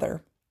even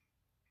bother.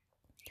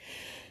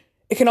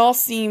 It can all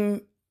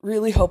seem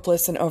really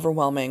hopeless and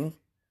overwhelming.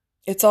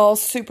 It's all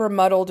super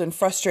muddled and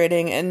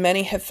frustrating, and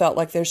many have felt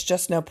like there's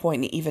just no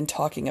point in even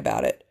talking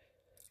about it.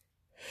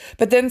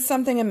 But then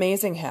something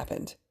amazing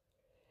happened.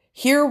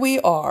 Here we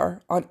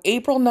are on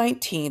April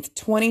 19th,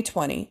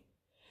 2020,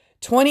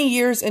 20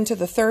 years into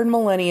the third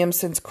millennium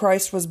since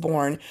Christ was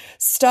born,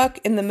 stuck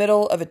in the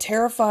middle of a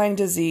terrifying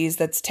disease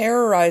that's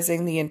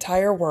terrorizing the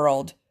entire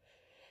world.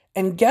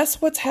 And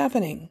guess what's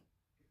happening?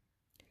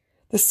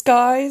 The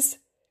skies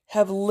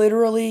have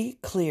literally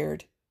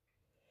cleared.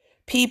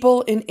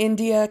 People in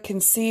India can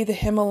see the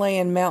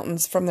Himalayan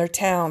mountains from their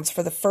towns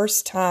for the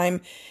first time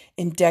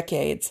in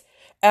decades.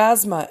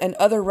 Asthma and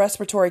other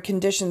respiratory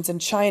conditions in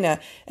China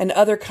and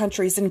other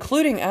countries,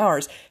 including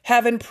ours,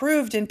 have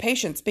improved in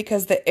patients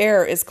because the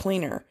air is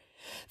cleaner.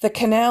 The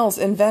canals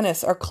in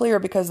Venice are clear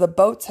because the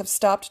boats have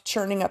stopped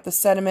churning up the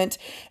sediment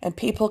and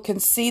people can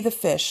see the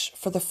fish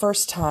for the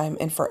first time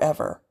in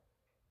forever.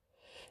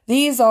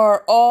 These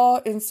are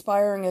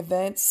awe-inspiring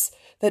events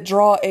that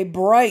draw a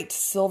bright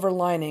silver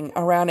lining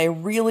around a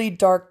really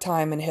dark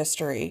time in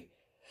history.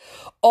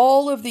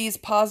 All of these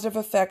positive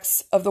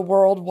effects of the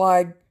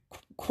worldwide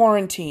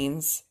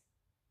quarantines,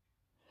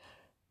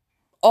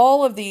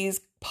 all of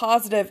these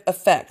positive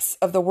effects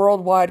of the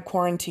worldwide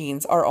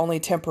quarantines are only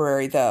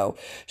temporary, though,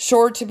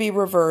 sure to be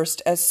reversed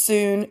as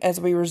soon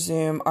as we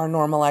resume our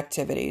normal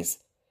activities,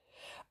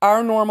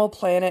 our normal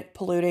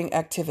planet-polluting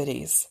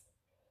activities.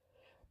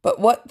 But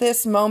what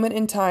this moment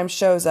in time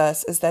shows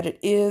us is that it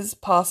is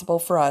possible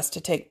for us to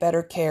take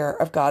better care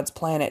of God's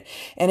planet,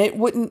 and it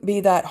wouldn't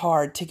be that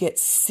hard to get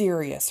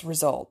serious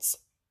results.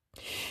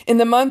 In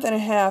the month and a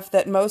half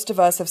that most of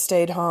us have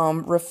stayed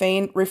home,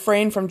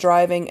 refrained from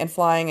driving and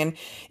flying, and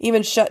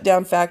even shut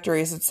down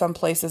factories at some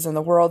places in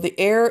the world, the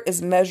air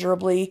is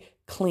measurably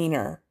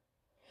cleaner.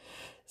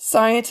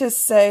 Scientists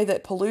say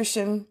that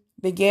pollution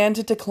began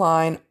to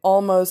decline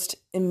almost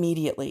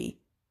immediately.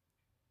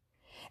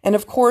 And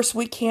of course,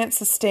 we can't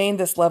sustain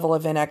this level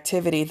of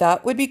inactivity.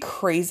 That would be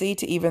crazy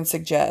to even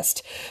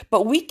suggest.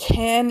 But we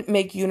can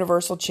make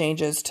universal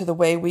changes to the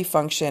way we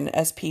function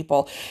as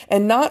people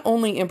and not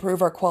only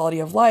improve our quality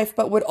of life,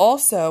 but would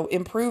also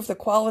improve the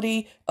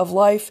quality of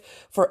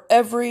life for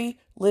every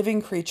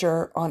living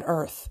creature on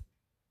earth.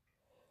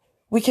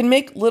 We can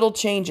make little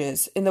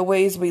changes in the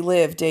ways we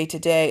live day to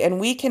day, and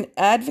we can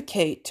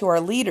advocate to our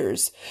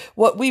leaders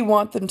what we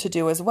want them to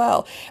do as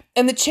well.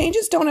 And the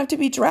changes don't have to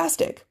be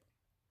drastic.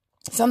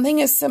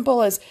 Something as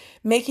simple as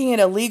making it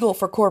illegal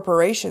for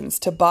corporations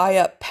to buy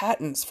up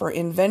patents for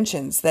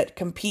inventions that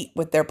compete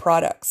with their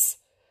products.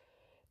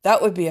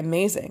 That would be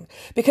amazing,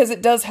 because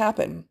it does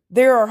happen.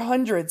 There are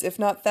hundreds, if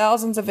not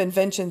thousands, of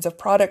inventions of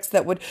products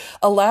that would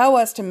allow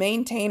us to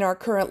maintain our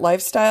current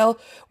lifestyle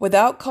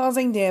without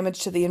causing damage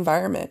to the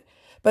environment.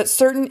 But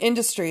certain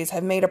industries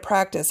have made a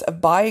practice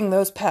of buying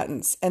those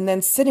patents and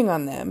then sitting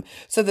on them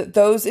so that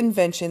those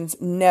inventions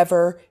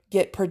never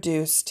get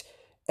produced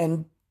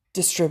and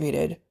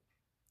distributed.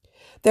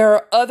 There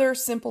are other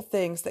simple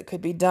things that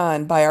could be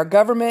done by our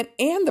government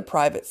and the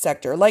private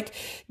sector, like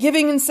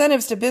giving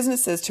incentives to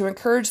businesses to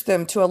encourage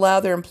them to allow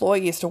their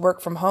employees to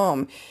work from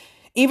home,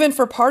 even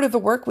for part of the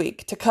work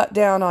week, to cut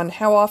down on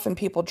how often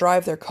people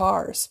drive their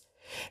cars.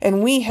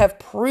 And we have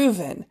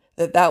proven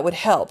that that would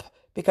help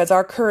because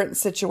our current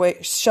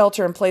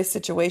shelter-in-place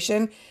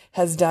situation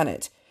has done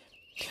it.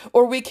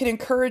 Or we can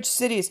encourage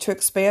cities to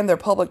expand their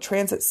public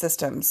transit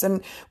systems,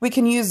 and we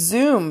can use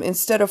Zoom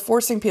instead of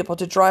forcing people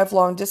to drive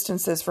long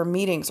distances for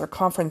meetings or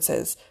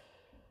conferences.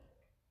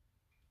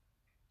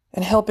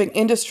 And helping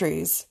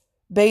industries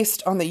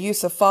based on the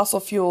use of fossil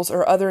fuels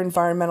or other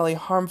environmentally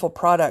harmful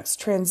products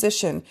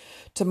transition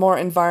to more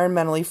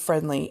environmentally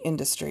friendly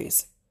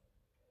industries.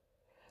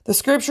 The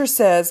scripture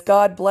says,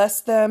 God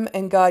blessed them,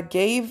 and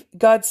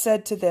God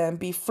said to them,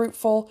 be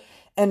fruitful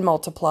and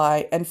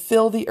multiply, and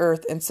fill the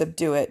earth and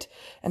subdue it,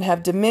 and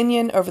have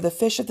dominion over the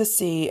fish of the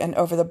sea, and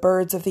over the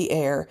birds of the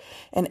air,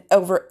 and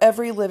over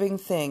every living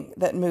thing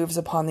that moves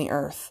upon the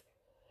earth.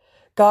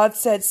 God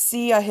said,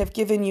 see, I have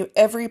given you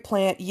every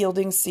plant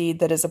yielding seed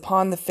that is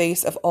upon the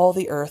face of all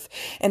the earth,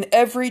 and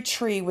every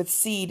tree with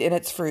seed in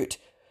its fruit.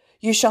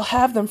 You shall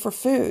have them for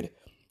food.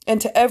 And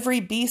to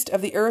every beast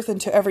of the earth, and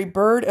to every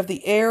bird of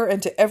the air,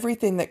 and to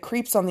everything that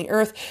creeps on the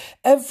earth,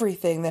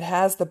 everything that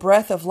has the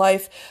breath of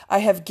life, I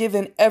have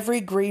given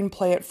every green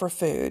plant for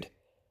food.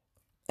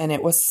 And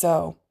it was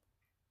so.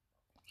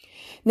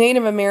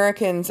 Native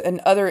Americans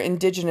and other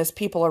indigenous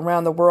people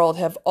around the world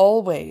have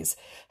always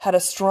had a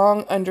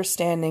strong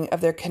understanding of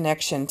their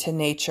connection to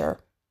nature.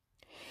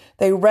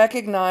 They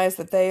recognize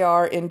that they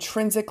are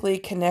intrinsically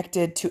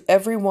connected to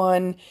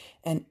everyone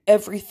and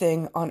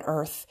everything on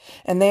earth,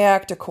 and they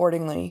act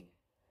accordingly.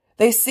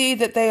 They see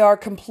that they are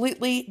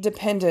completely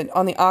dependent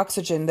on the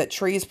oxygen that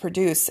trees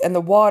produce and the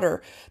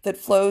water that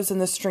flows in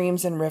the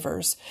streams and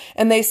rivers.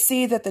 And they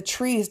see that the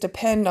trees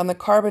depend on the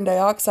carbon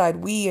dioxide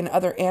we and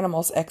other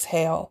animals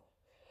exhale.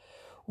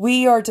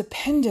 We are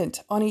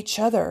dependent on each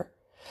other.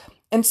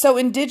 And so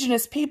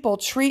indigenous people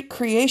treat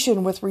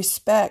creation with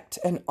respect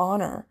and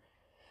honor.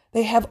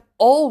 They have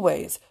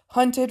always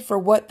hunted for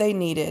what they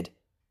needed,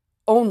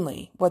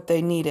 only what they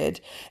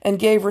needed, and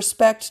gave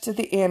respect to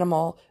the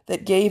animal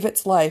that gave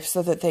its life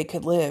so that they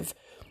could live.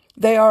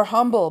 They are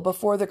humble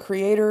before the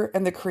Creator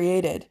and the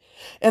created.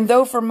 And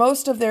though for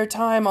most of their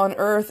time on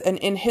earth and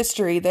in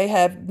history they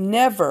have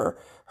never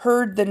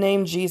heard the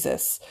name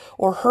Jesus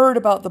or heard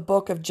about the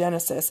book of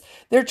Genesis,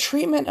 their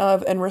treatment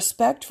of and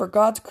respect for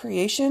God's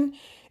creation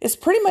is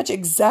pretty much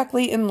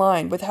exactly in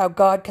line with how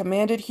God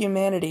commanded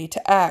humanity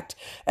to act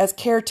as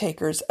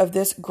caretakers of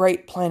this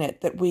great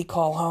planet that we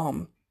call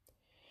home.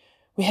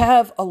 We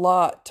have a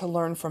lot to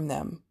learn from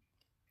them.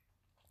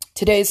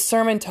 Today's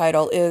sermon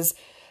title is,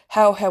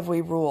 How Have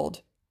We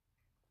Ruled?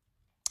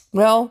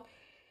 Well,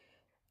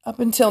 up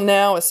until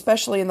now,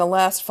 especially in the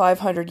last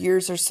 500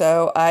 years or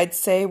so, I'd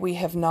say we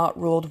have not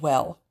ruled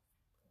well.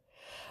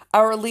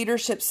 Our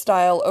leadership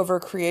style over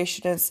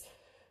creation is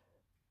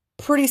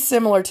pretty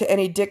similar to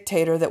any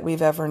dictator that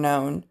we've ever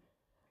known.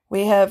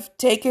 We have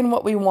taken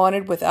what we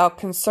wanted without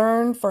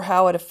concern for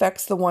how it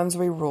affects the ones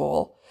we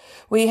rule.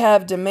 We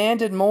have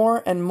demanded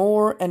more and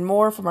more and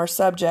more from our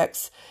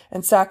subjects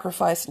and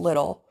sacrificed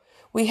little.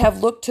 We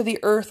have looked to the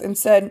earth and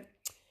said,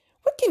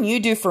 what can you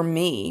do for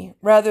me?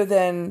 Rather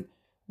than,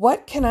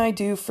 what can I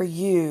do for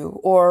you?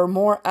 Or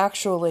more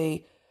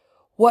actually,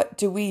 what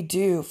do we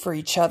do for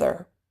each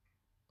other?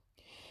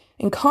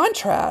 In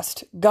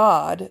contrast,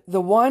 God,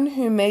 the one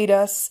who made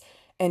us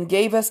and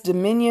gave us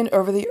dominion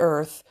over the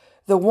earth,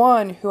 the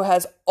one who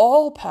has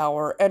all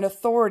power and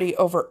authority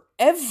over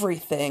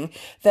everything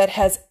that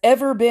has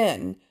ever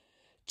been,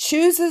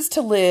 chooses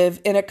to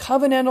live in a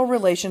covenantal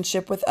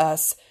relationship with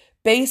us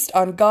based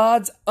on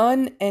God's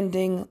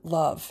unending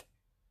love.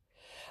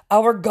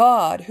 Our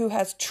God, who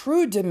has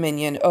true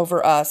dominion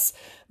over us,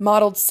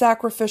 modeled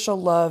sacrificial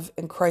love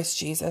in Christ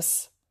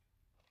Jesus,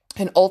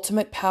 and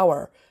ultimate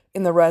power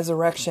in the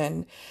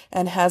resurrection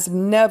and has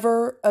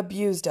never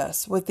abused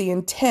us with the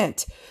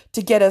intent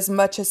to get as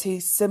much as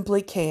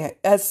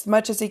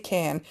he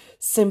can,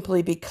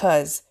 simply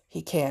because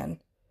he can.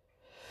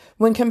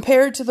 When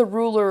compared to the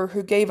ruler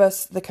who gave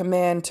us the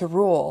command to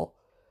rule,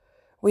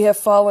 we have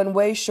fallen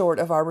way short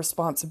of our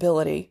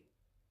responsibility.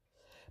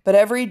 But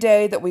every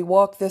day that we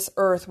walk this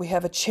earth, we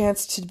have a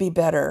chance to be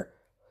better.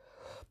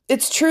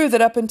 It's true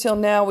that up until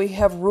now we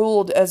have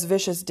ruled as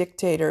vicious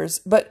dictators,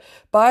 but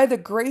by the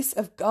grace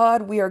of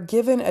God, we are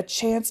given a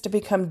chance to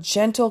become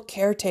gentle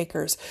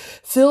caretakers,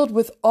 filled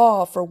with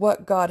awe for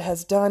what God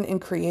has done in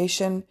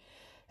creation,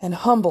 and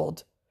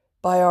humbled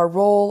by our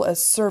role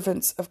as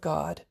servants of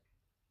God.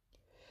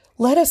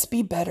 Let us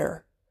be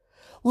better.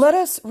 Let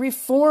us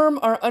reform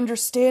our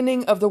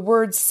understanding of the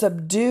words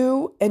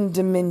subdue and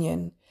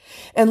dominion,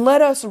 and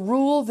let us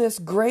rule this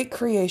great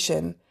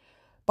creation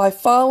by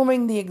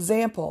following the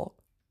example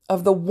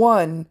of the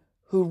one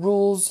who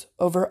rules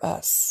over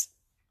us.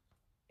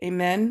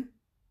 Amen.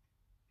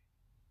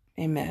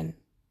 Amen.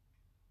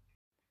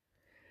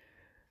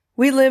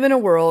 We live in a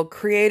world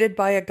created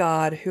by a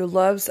God who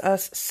loves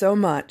us so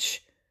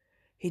much,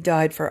 he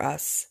died for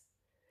us.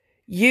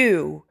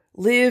 You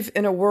live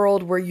in a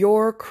world where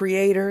your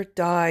Creator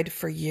died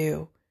for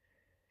you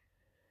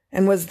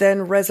and was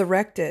then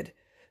resurrected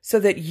so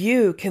that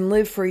you can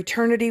live for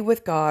eternity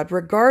with God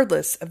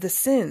regardless of the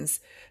sins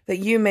that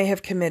you may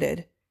have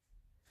committed.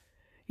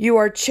 You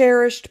are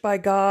cherished by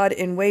God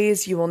in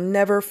ways you will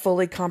never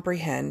fully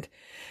comprehend,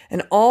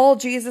 and all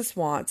Jesus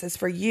wants is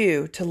for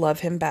you to love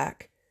him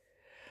back.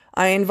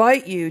 I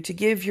invite you to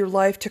give your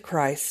life to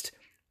Christ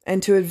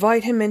and to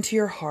invite him into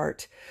your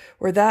heart,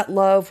 where that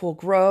love will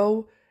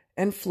grow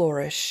and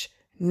flourish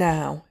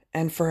now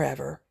and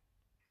forever.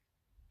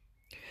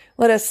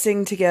 Let us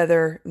sing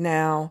together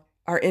now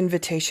our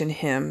invitation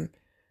hymn,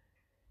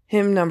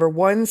 hymn number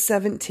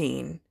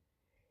 117,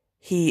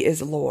 He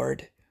is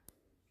Lord.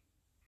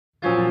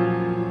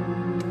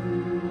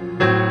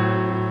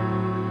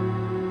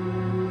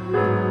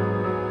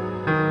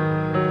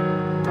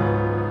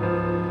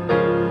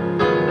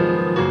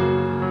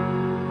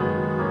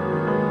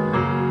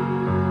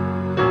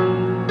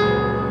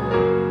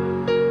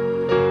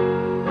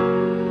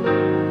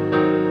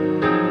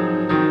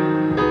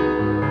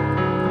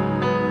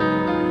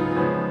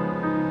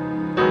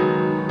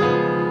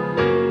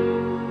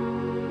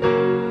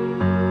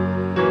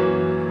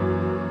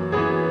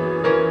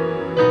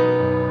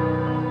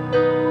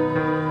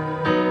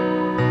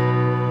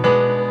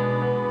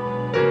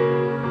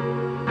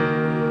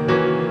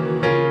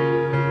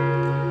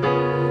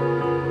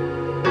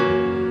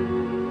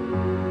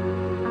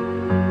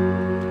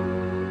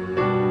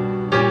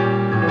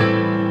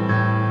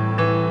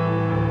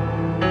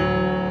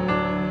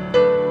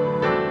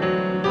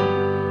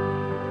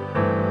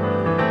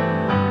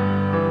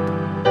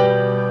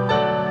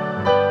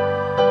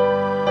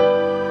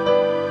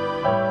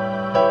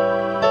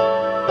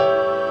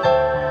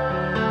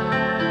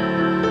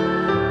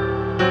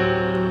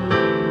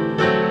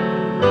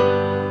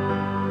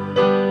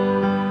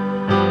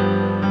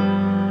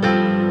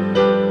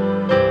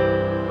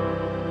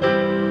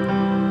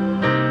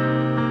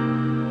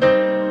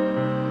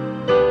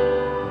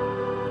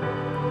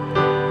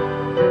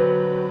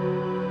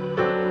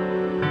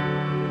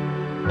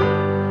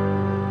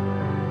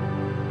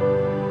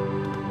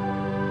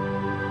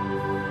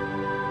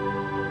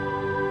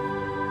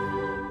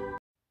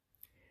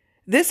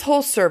 This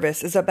whole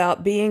service is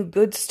about being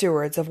good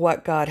stewards of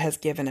what God has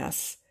given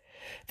us.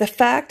 The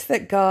fact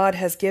that God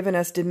has given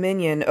us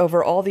dominion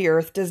over all the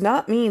earth does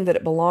not mean that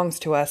it belongs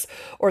to us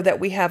or that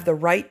we have the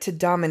right to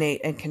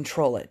dominate and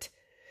control it.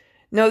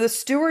 No, the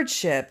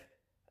stewardship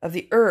of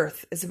the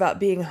earth is about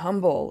being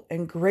humble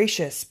and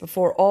gracious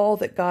before all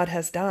that God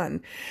has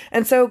done.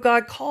 And so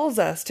God calls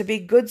us to be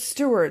good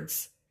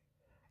stewards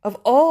of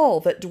all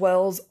that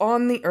dwells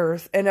on the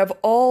earth and of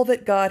all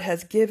that God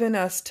has given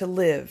us to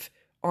live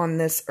on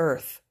this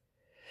earth.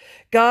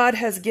 God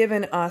has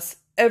given us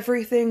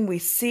everything we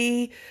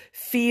see,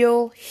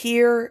 feel,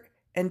 hear,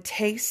 and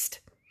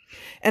taste.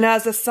 And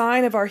as a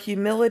sign of our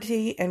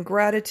humility and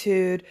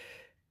gratitude,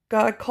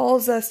 God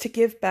calls us to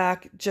give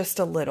back just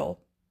a little.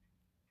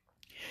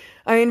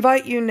 I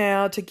invite you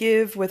now to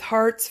give with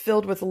hearts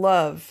filled with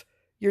love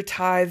your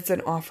tithes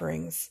and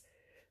offerings.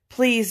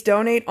 Please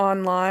donate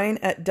online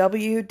at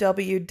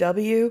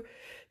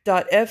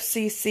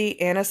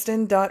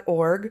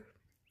www.fccaniston.org.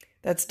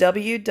 That's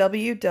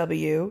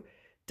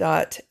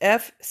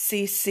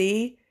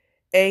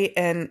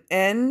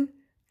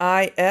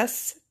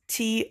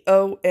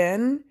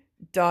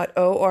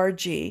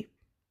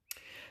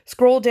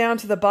Scroll down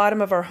to the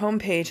bottom of our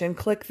homepage and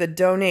click the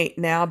Donate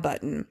Now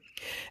button.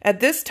 At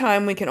this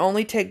time, we can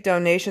only take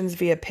donations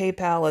via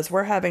PayPal as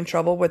we're having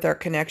trouble with our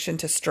connection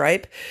to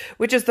Stripe,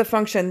 which is the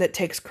function that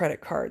takes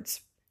credit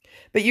cards.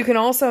 But you can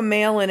also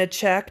mail in a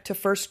check to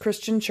First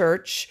Christian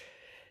Church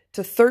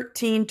to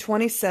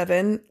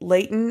 1327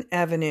 Layton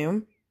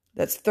Avenue.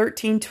 That's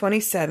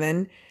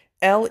 1327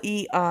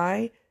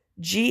 Leigton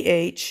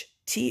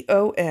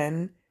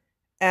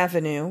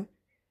Avenue,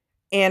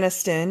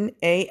 Anniston,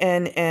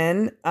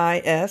 Anniston,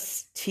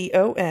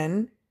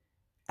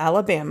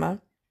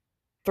 Alabama,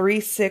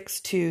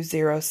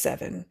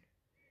 36207.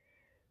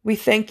 We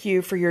thank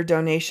you for your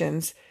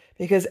donations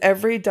because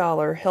every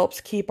dollar helps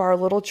keep our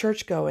little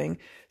church going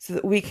so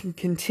that we can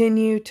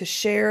continue to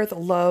share the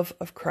love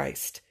of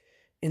Christ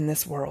in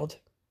this world.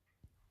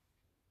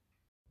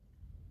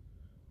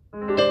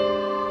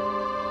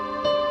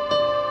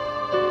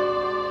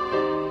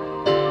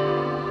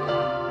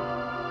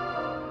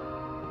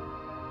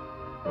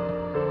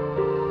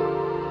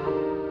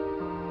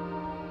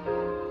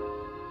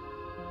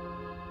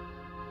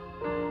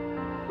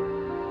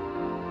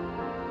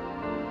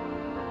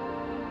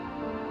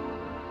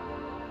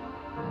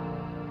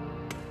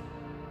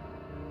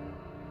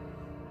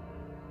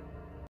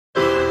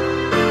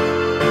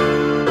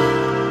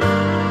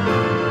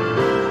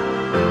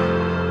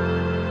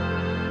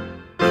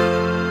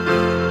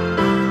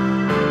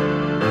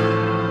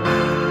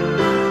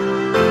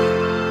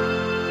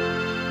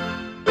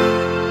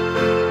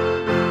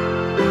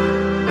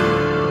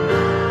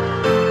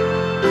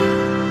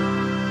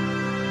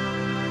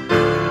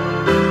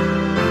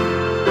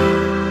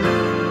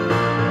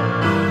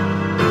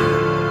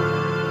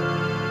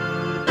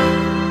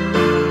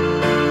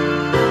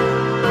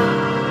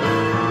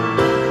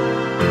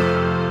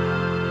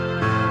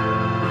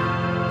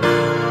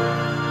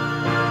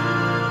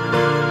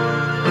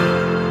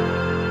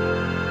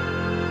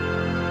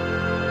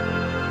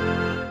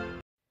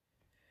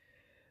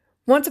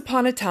 Once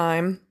upon a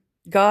time,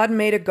 God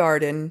made a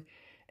garden,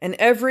 and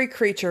every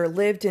creature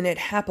lived in it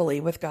happily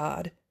with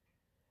God.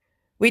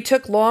 We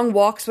took long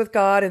walks with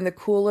God in the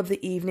cool of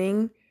the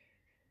evening.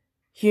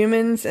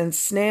 Humans and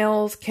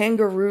snails,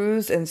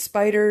 kangaroos and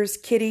spiders,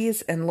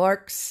 kitties and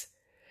larks.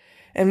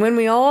 And when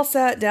we all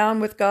sat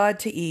down with God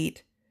to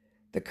eat,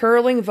 the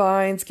curling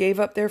vines gave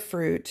up their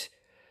fruit,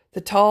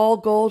 the tall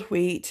gold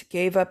wheat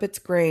gave up its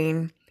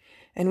grain,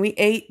 and we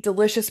ate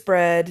delicious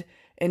bread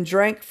and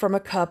drank from a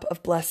cup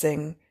of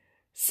blessing,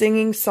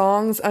 singing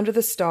songs under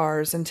the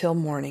stars until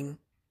morning.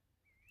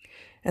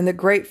 And the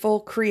grateful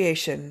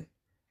creation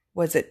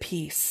was at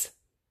peace.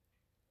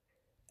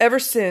 Ever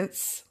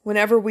since,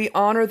 whenever we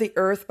honor the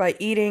earth by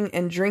eating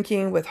and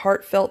drinking with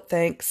heartfelt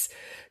thanks,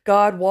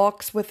 God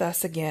walks with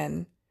us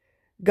again.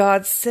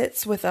 God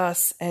sits with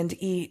us and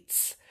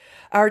eats.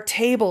 Our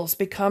tables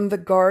become the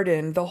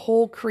garden, the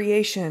whole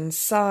creation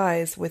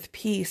sighs with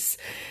peace,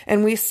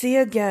 and we see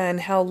again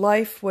how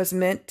life was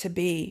meant to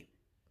be.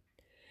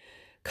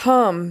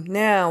 Come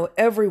now,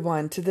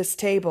 everyone, to this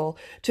table,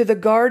 to the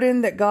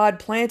garden that God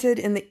planted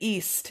in the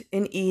east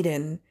in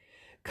Eden.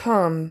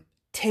 Come,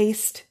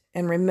 taste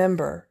and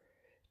remember.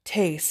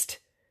 Taste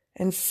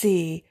and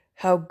see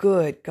how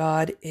good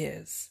God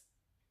is.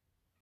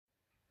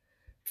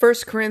 1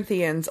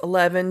 Corinthians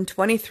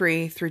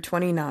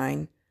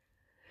 11:23-29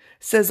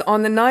 says,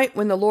 On the night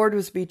when the Lord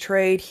was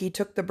betrayed, he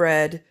took the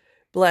bread,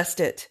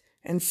 blessed it,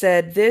 and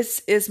said,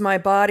 This is my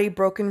body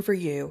broken for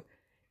you.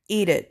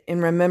 Eat it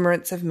in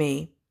remembrance of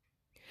me.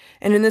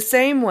 And in the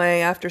same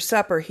way, after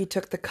supper, he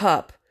took the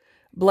cup,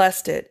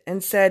 blessed it,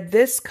 and said,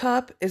 This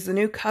cup is the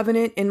new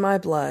covenant in my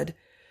blood.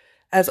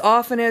 As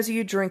often as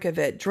you drink of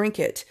it, drink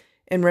it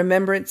in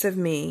remembrance of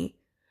me.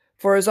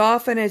 For as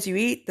often as you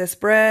eat this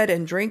bread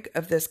and drink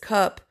of this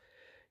cup,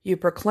 you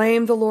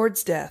proclaim the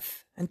Lord's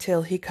death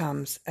until he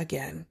comes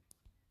again.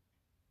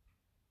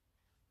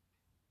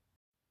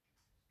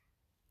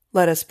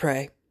 Let us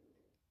pray.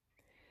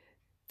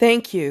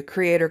 Thank you,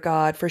 Creator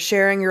God, for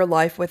sharing your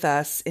life with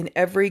us in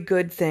every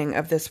good thing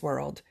of this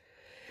world.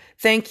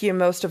 Thank you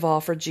most of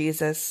all for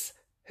Jesus,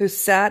 who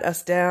sat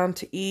us down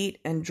to eat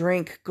and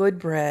drink good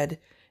bread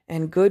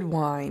and good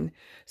wine,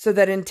 so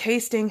that in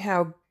tasting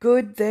how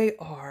good they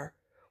are,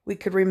 we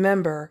could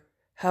remember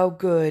how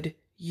good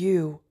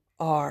you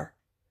are.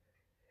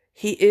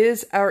 He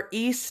is our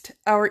East,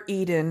 our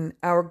Eden,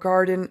 our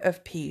garden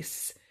of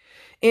peace.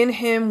 In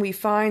him we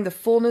find the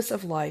fullness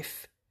of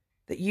life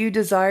that you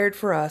desired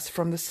for us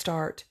from the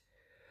start,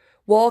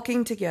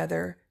 walking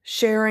together,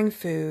 sharing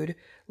food,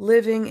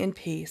 living in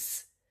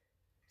peace.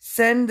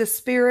 Send the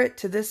Spirit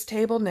to this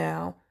table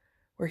now,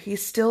 where he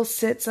still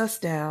sits us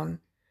down,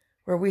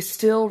 where we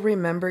still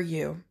remember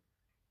you.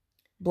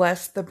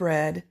 Bless the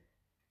bread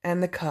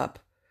and the cup,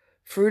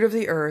 fruit of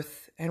the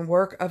earth and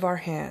work of our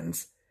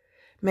hands.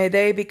 May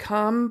they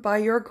become, by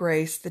your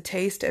grace, the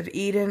taste of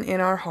Eden in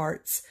our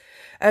hearts.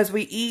 As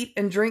we eat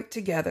and drink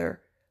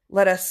together,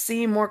 let us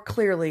see more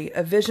clearly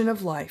a vision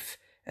of life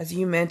as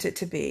you meant it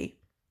to be.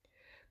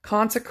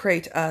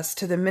 Consecrate us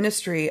to the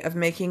ministry of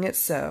making it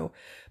so,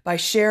 by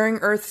sharing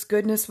earth's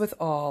goodness with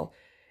all,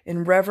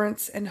 in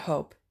reverence and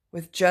hope,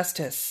 with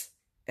justice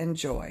and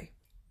joy.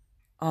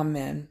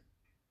 Amen.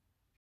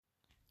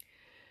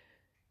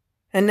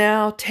 And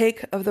now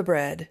take of the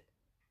bread,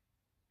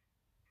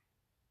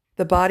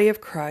 the body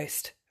of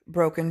Christ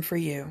broken for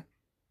you.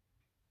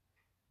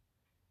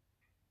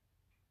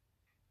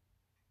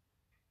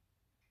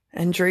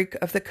 And drink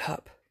of the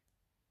cup,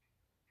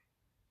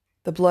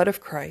 the blood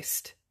of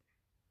Christ,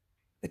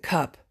 the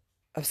cup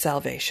of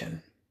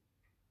salvation.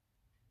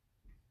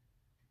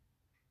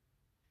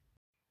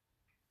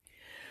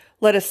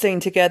 Let us sing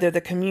together the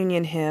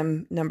communion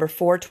hymn, number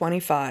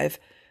 425.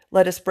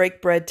 Let us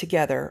break bread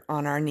together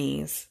on our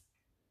knees.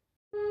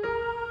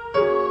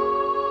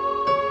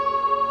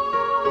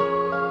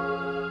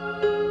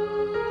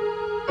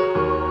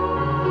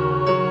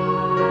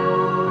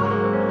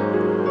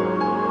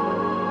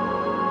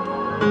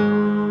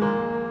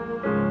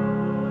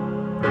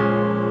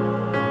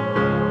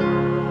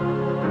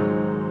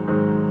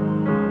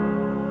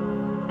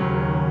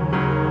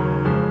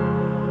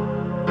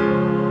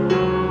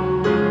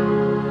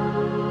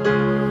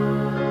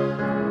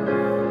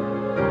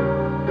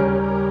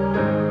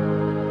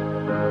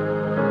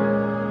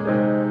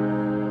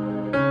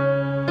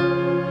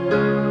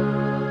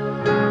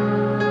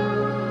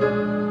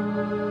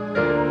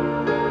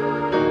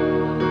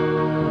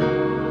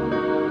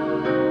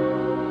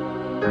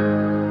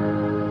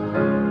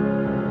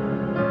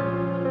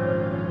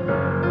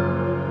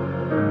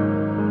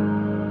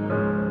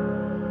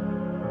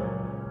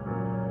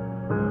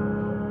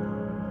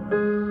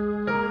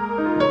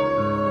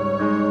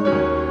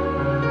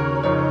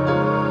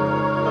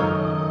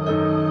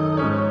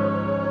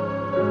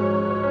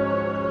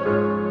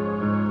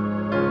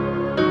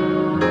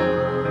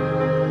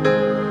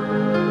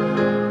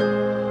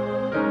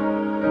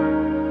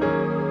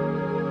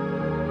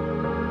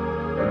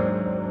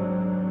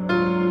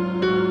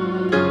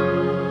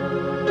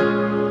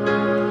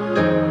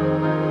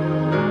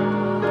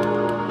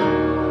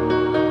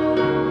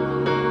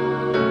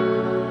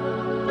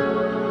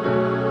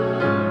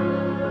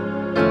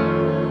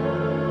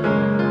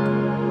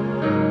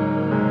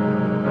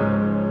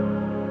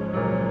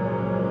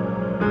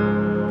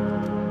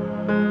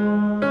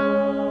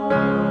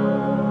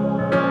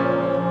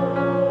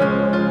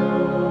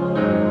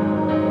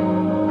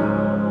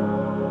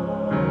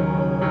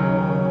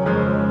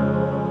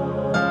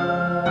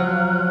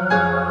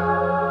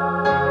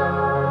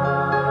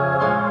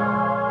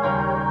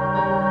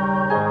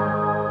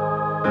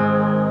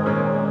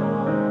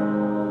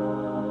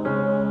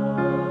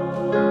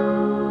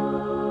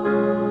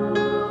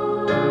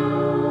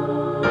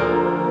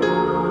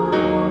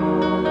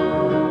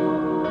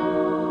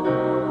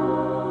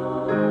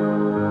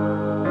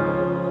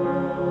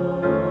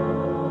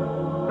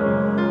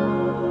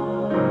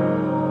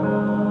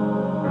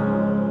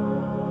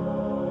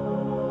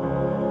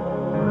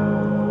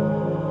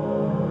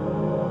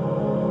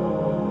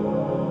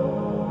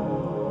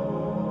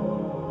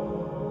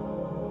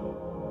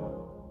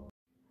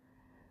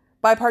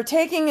 By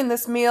partaking in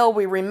this meal,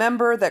 we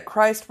remember that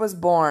Christ was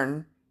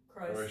born.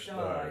 Christ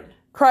died.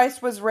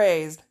 Christ was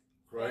raised.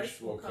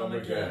 Christ will come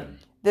again.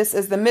 This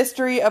is the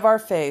mystery of our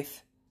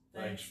faith.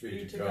 Thanks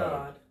be to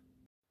God.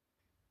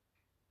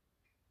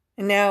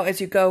 And now, as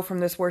you go from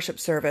this worship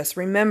service,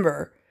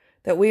 remember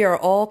that we are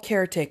all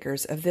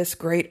caretakers of this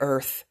great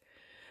earth.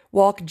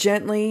 Walk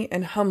gently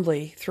and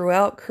humbly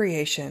throughout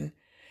creation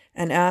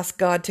and ask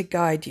God to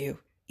guide you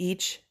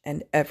each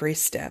and every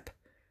step.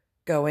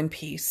 Go in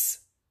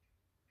peace.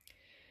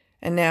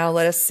 And now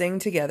let us sing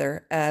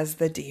together as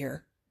the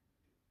deer.